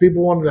stats if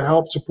people wanted to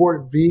help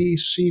support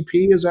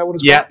VCP. Is that what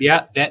it's called?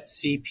 Yeah,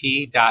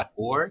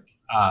 vetcp.org.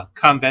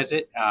 Come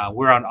visit.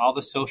 We're on all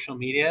the social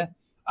media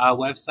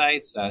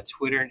websites,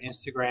 Twitter and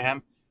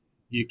Instagram.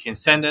 You can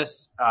send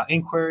us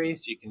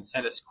inquiries. You can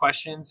send us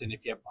questions. And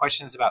if you have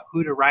questions about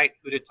who to write,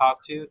 who to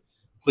talk to,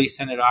 please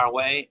send it our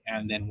way,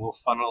 and then we'll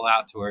funnel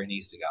out to where it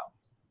needs to go.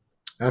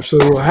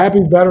 Absolutely. Well, happy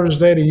Veterans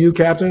Day to you,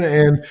 Captain.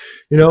 And,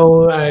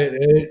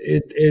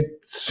 it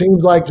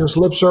seems like just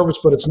lip service,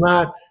 but it's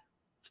not.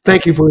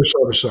 Thank you for your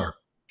service, sir.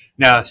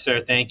 No, sir.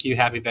 Thank you.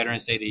 Happy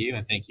Veterans Day to you,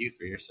 and thank you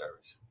for your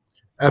service.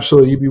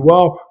 Absolutely. You be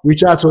well.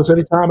 Reach out to us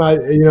anytime.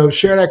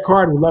 Share that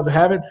card. We'd love to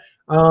have it.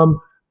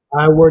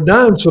 We're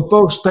done. So,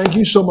 folks, thank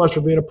you so much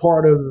for being a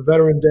part of the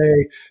Veteran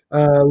Day.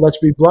 Let's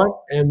Be Blunt,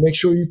 and make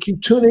sure you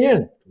keep tuning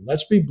in.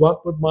 Let's Be Blunt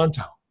with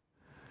Montel.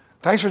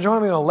 Thanks for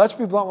joining me on Let's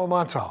Be Blunt with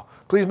Montel.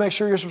 Please make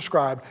sure you're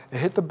subscribed and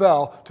hit the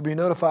bell to be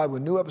notified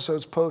when new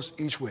episodes post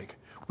each week.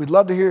 We'd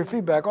love to hear your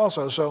feedback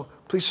also, so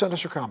please send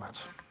us your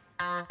comments.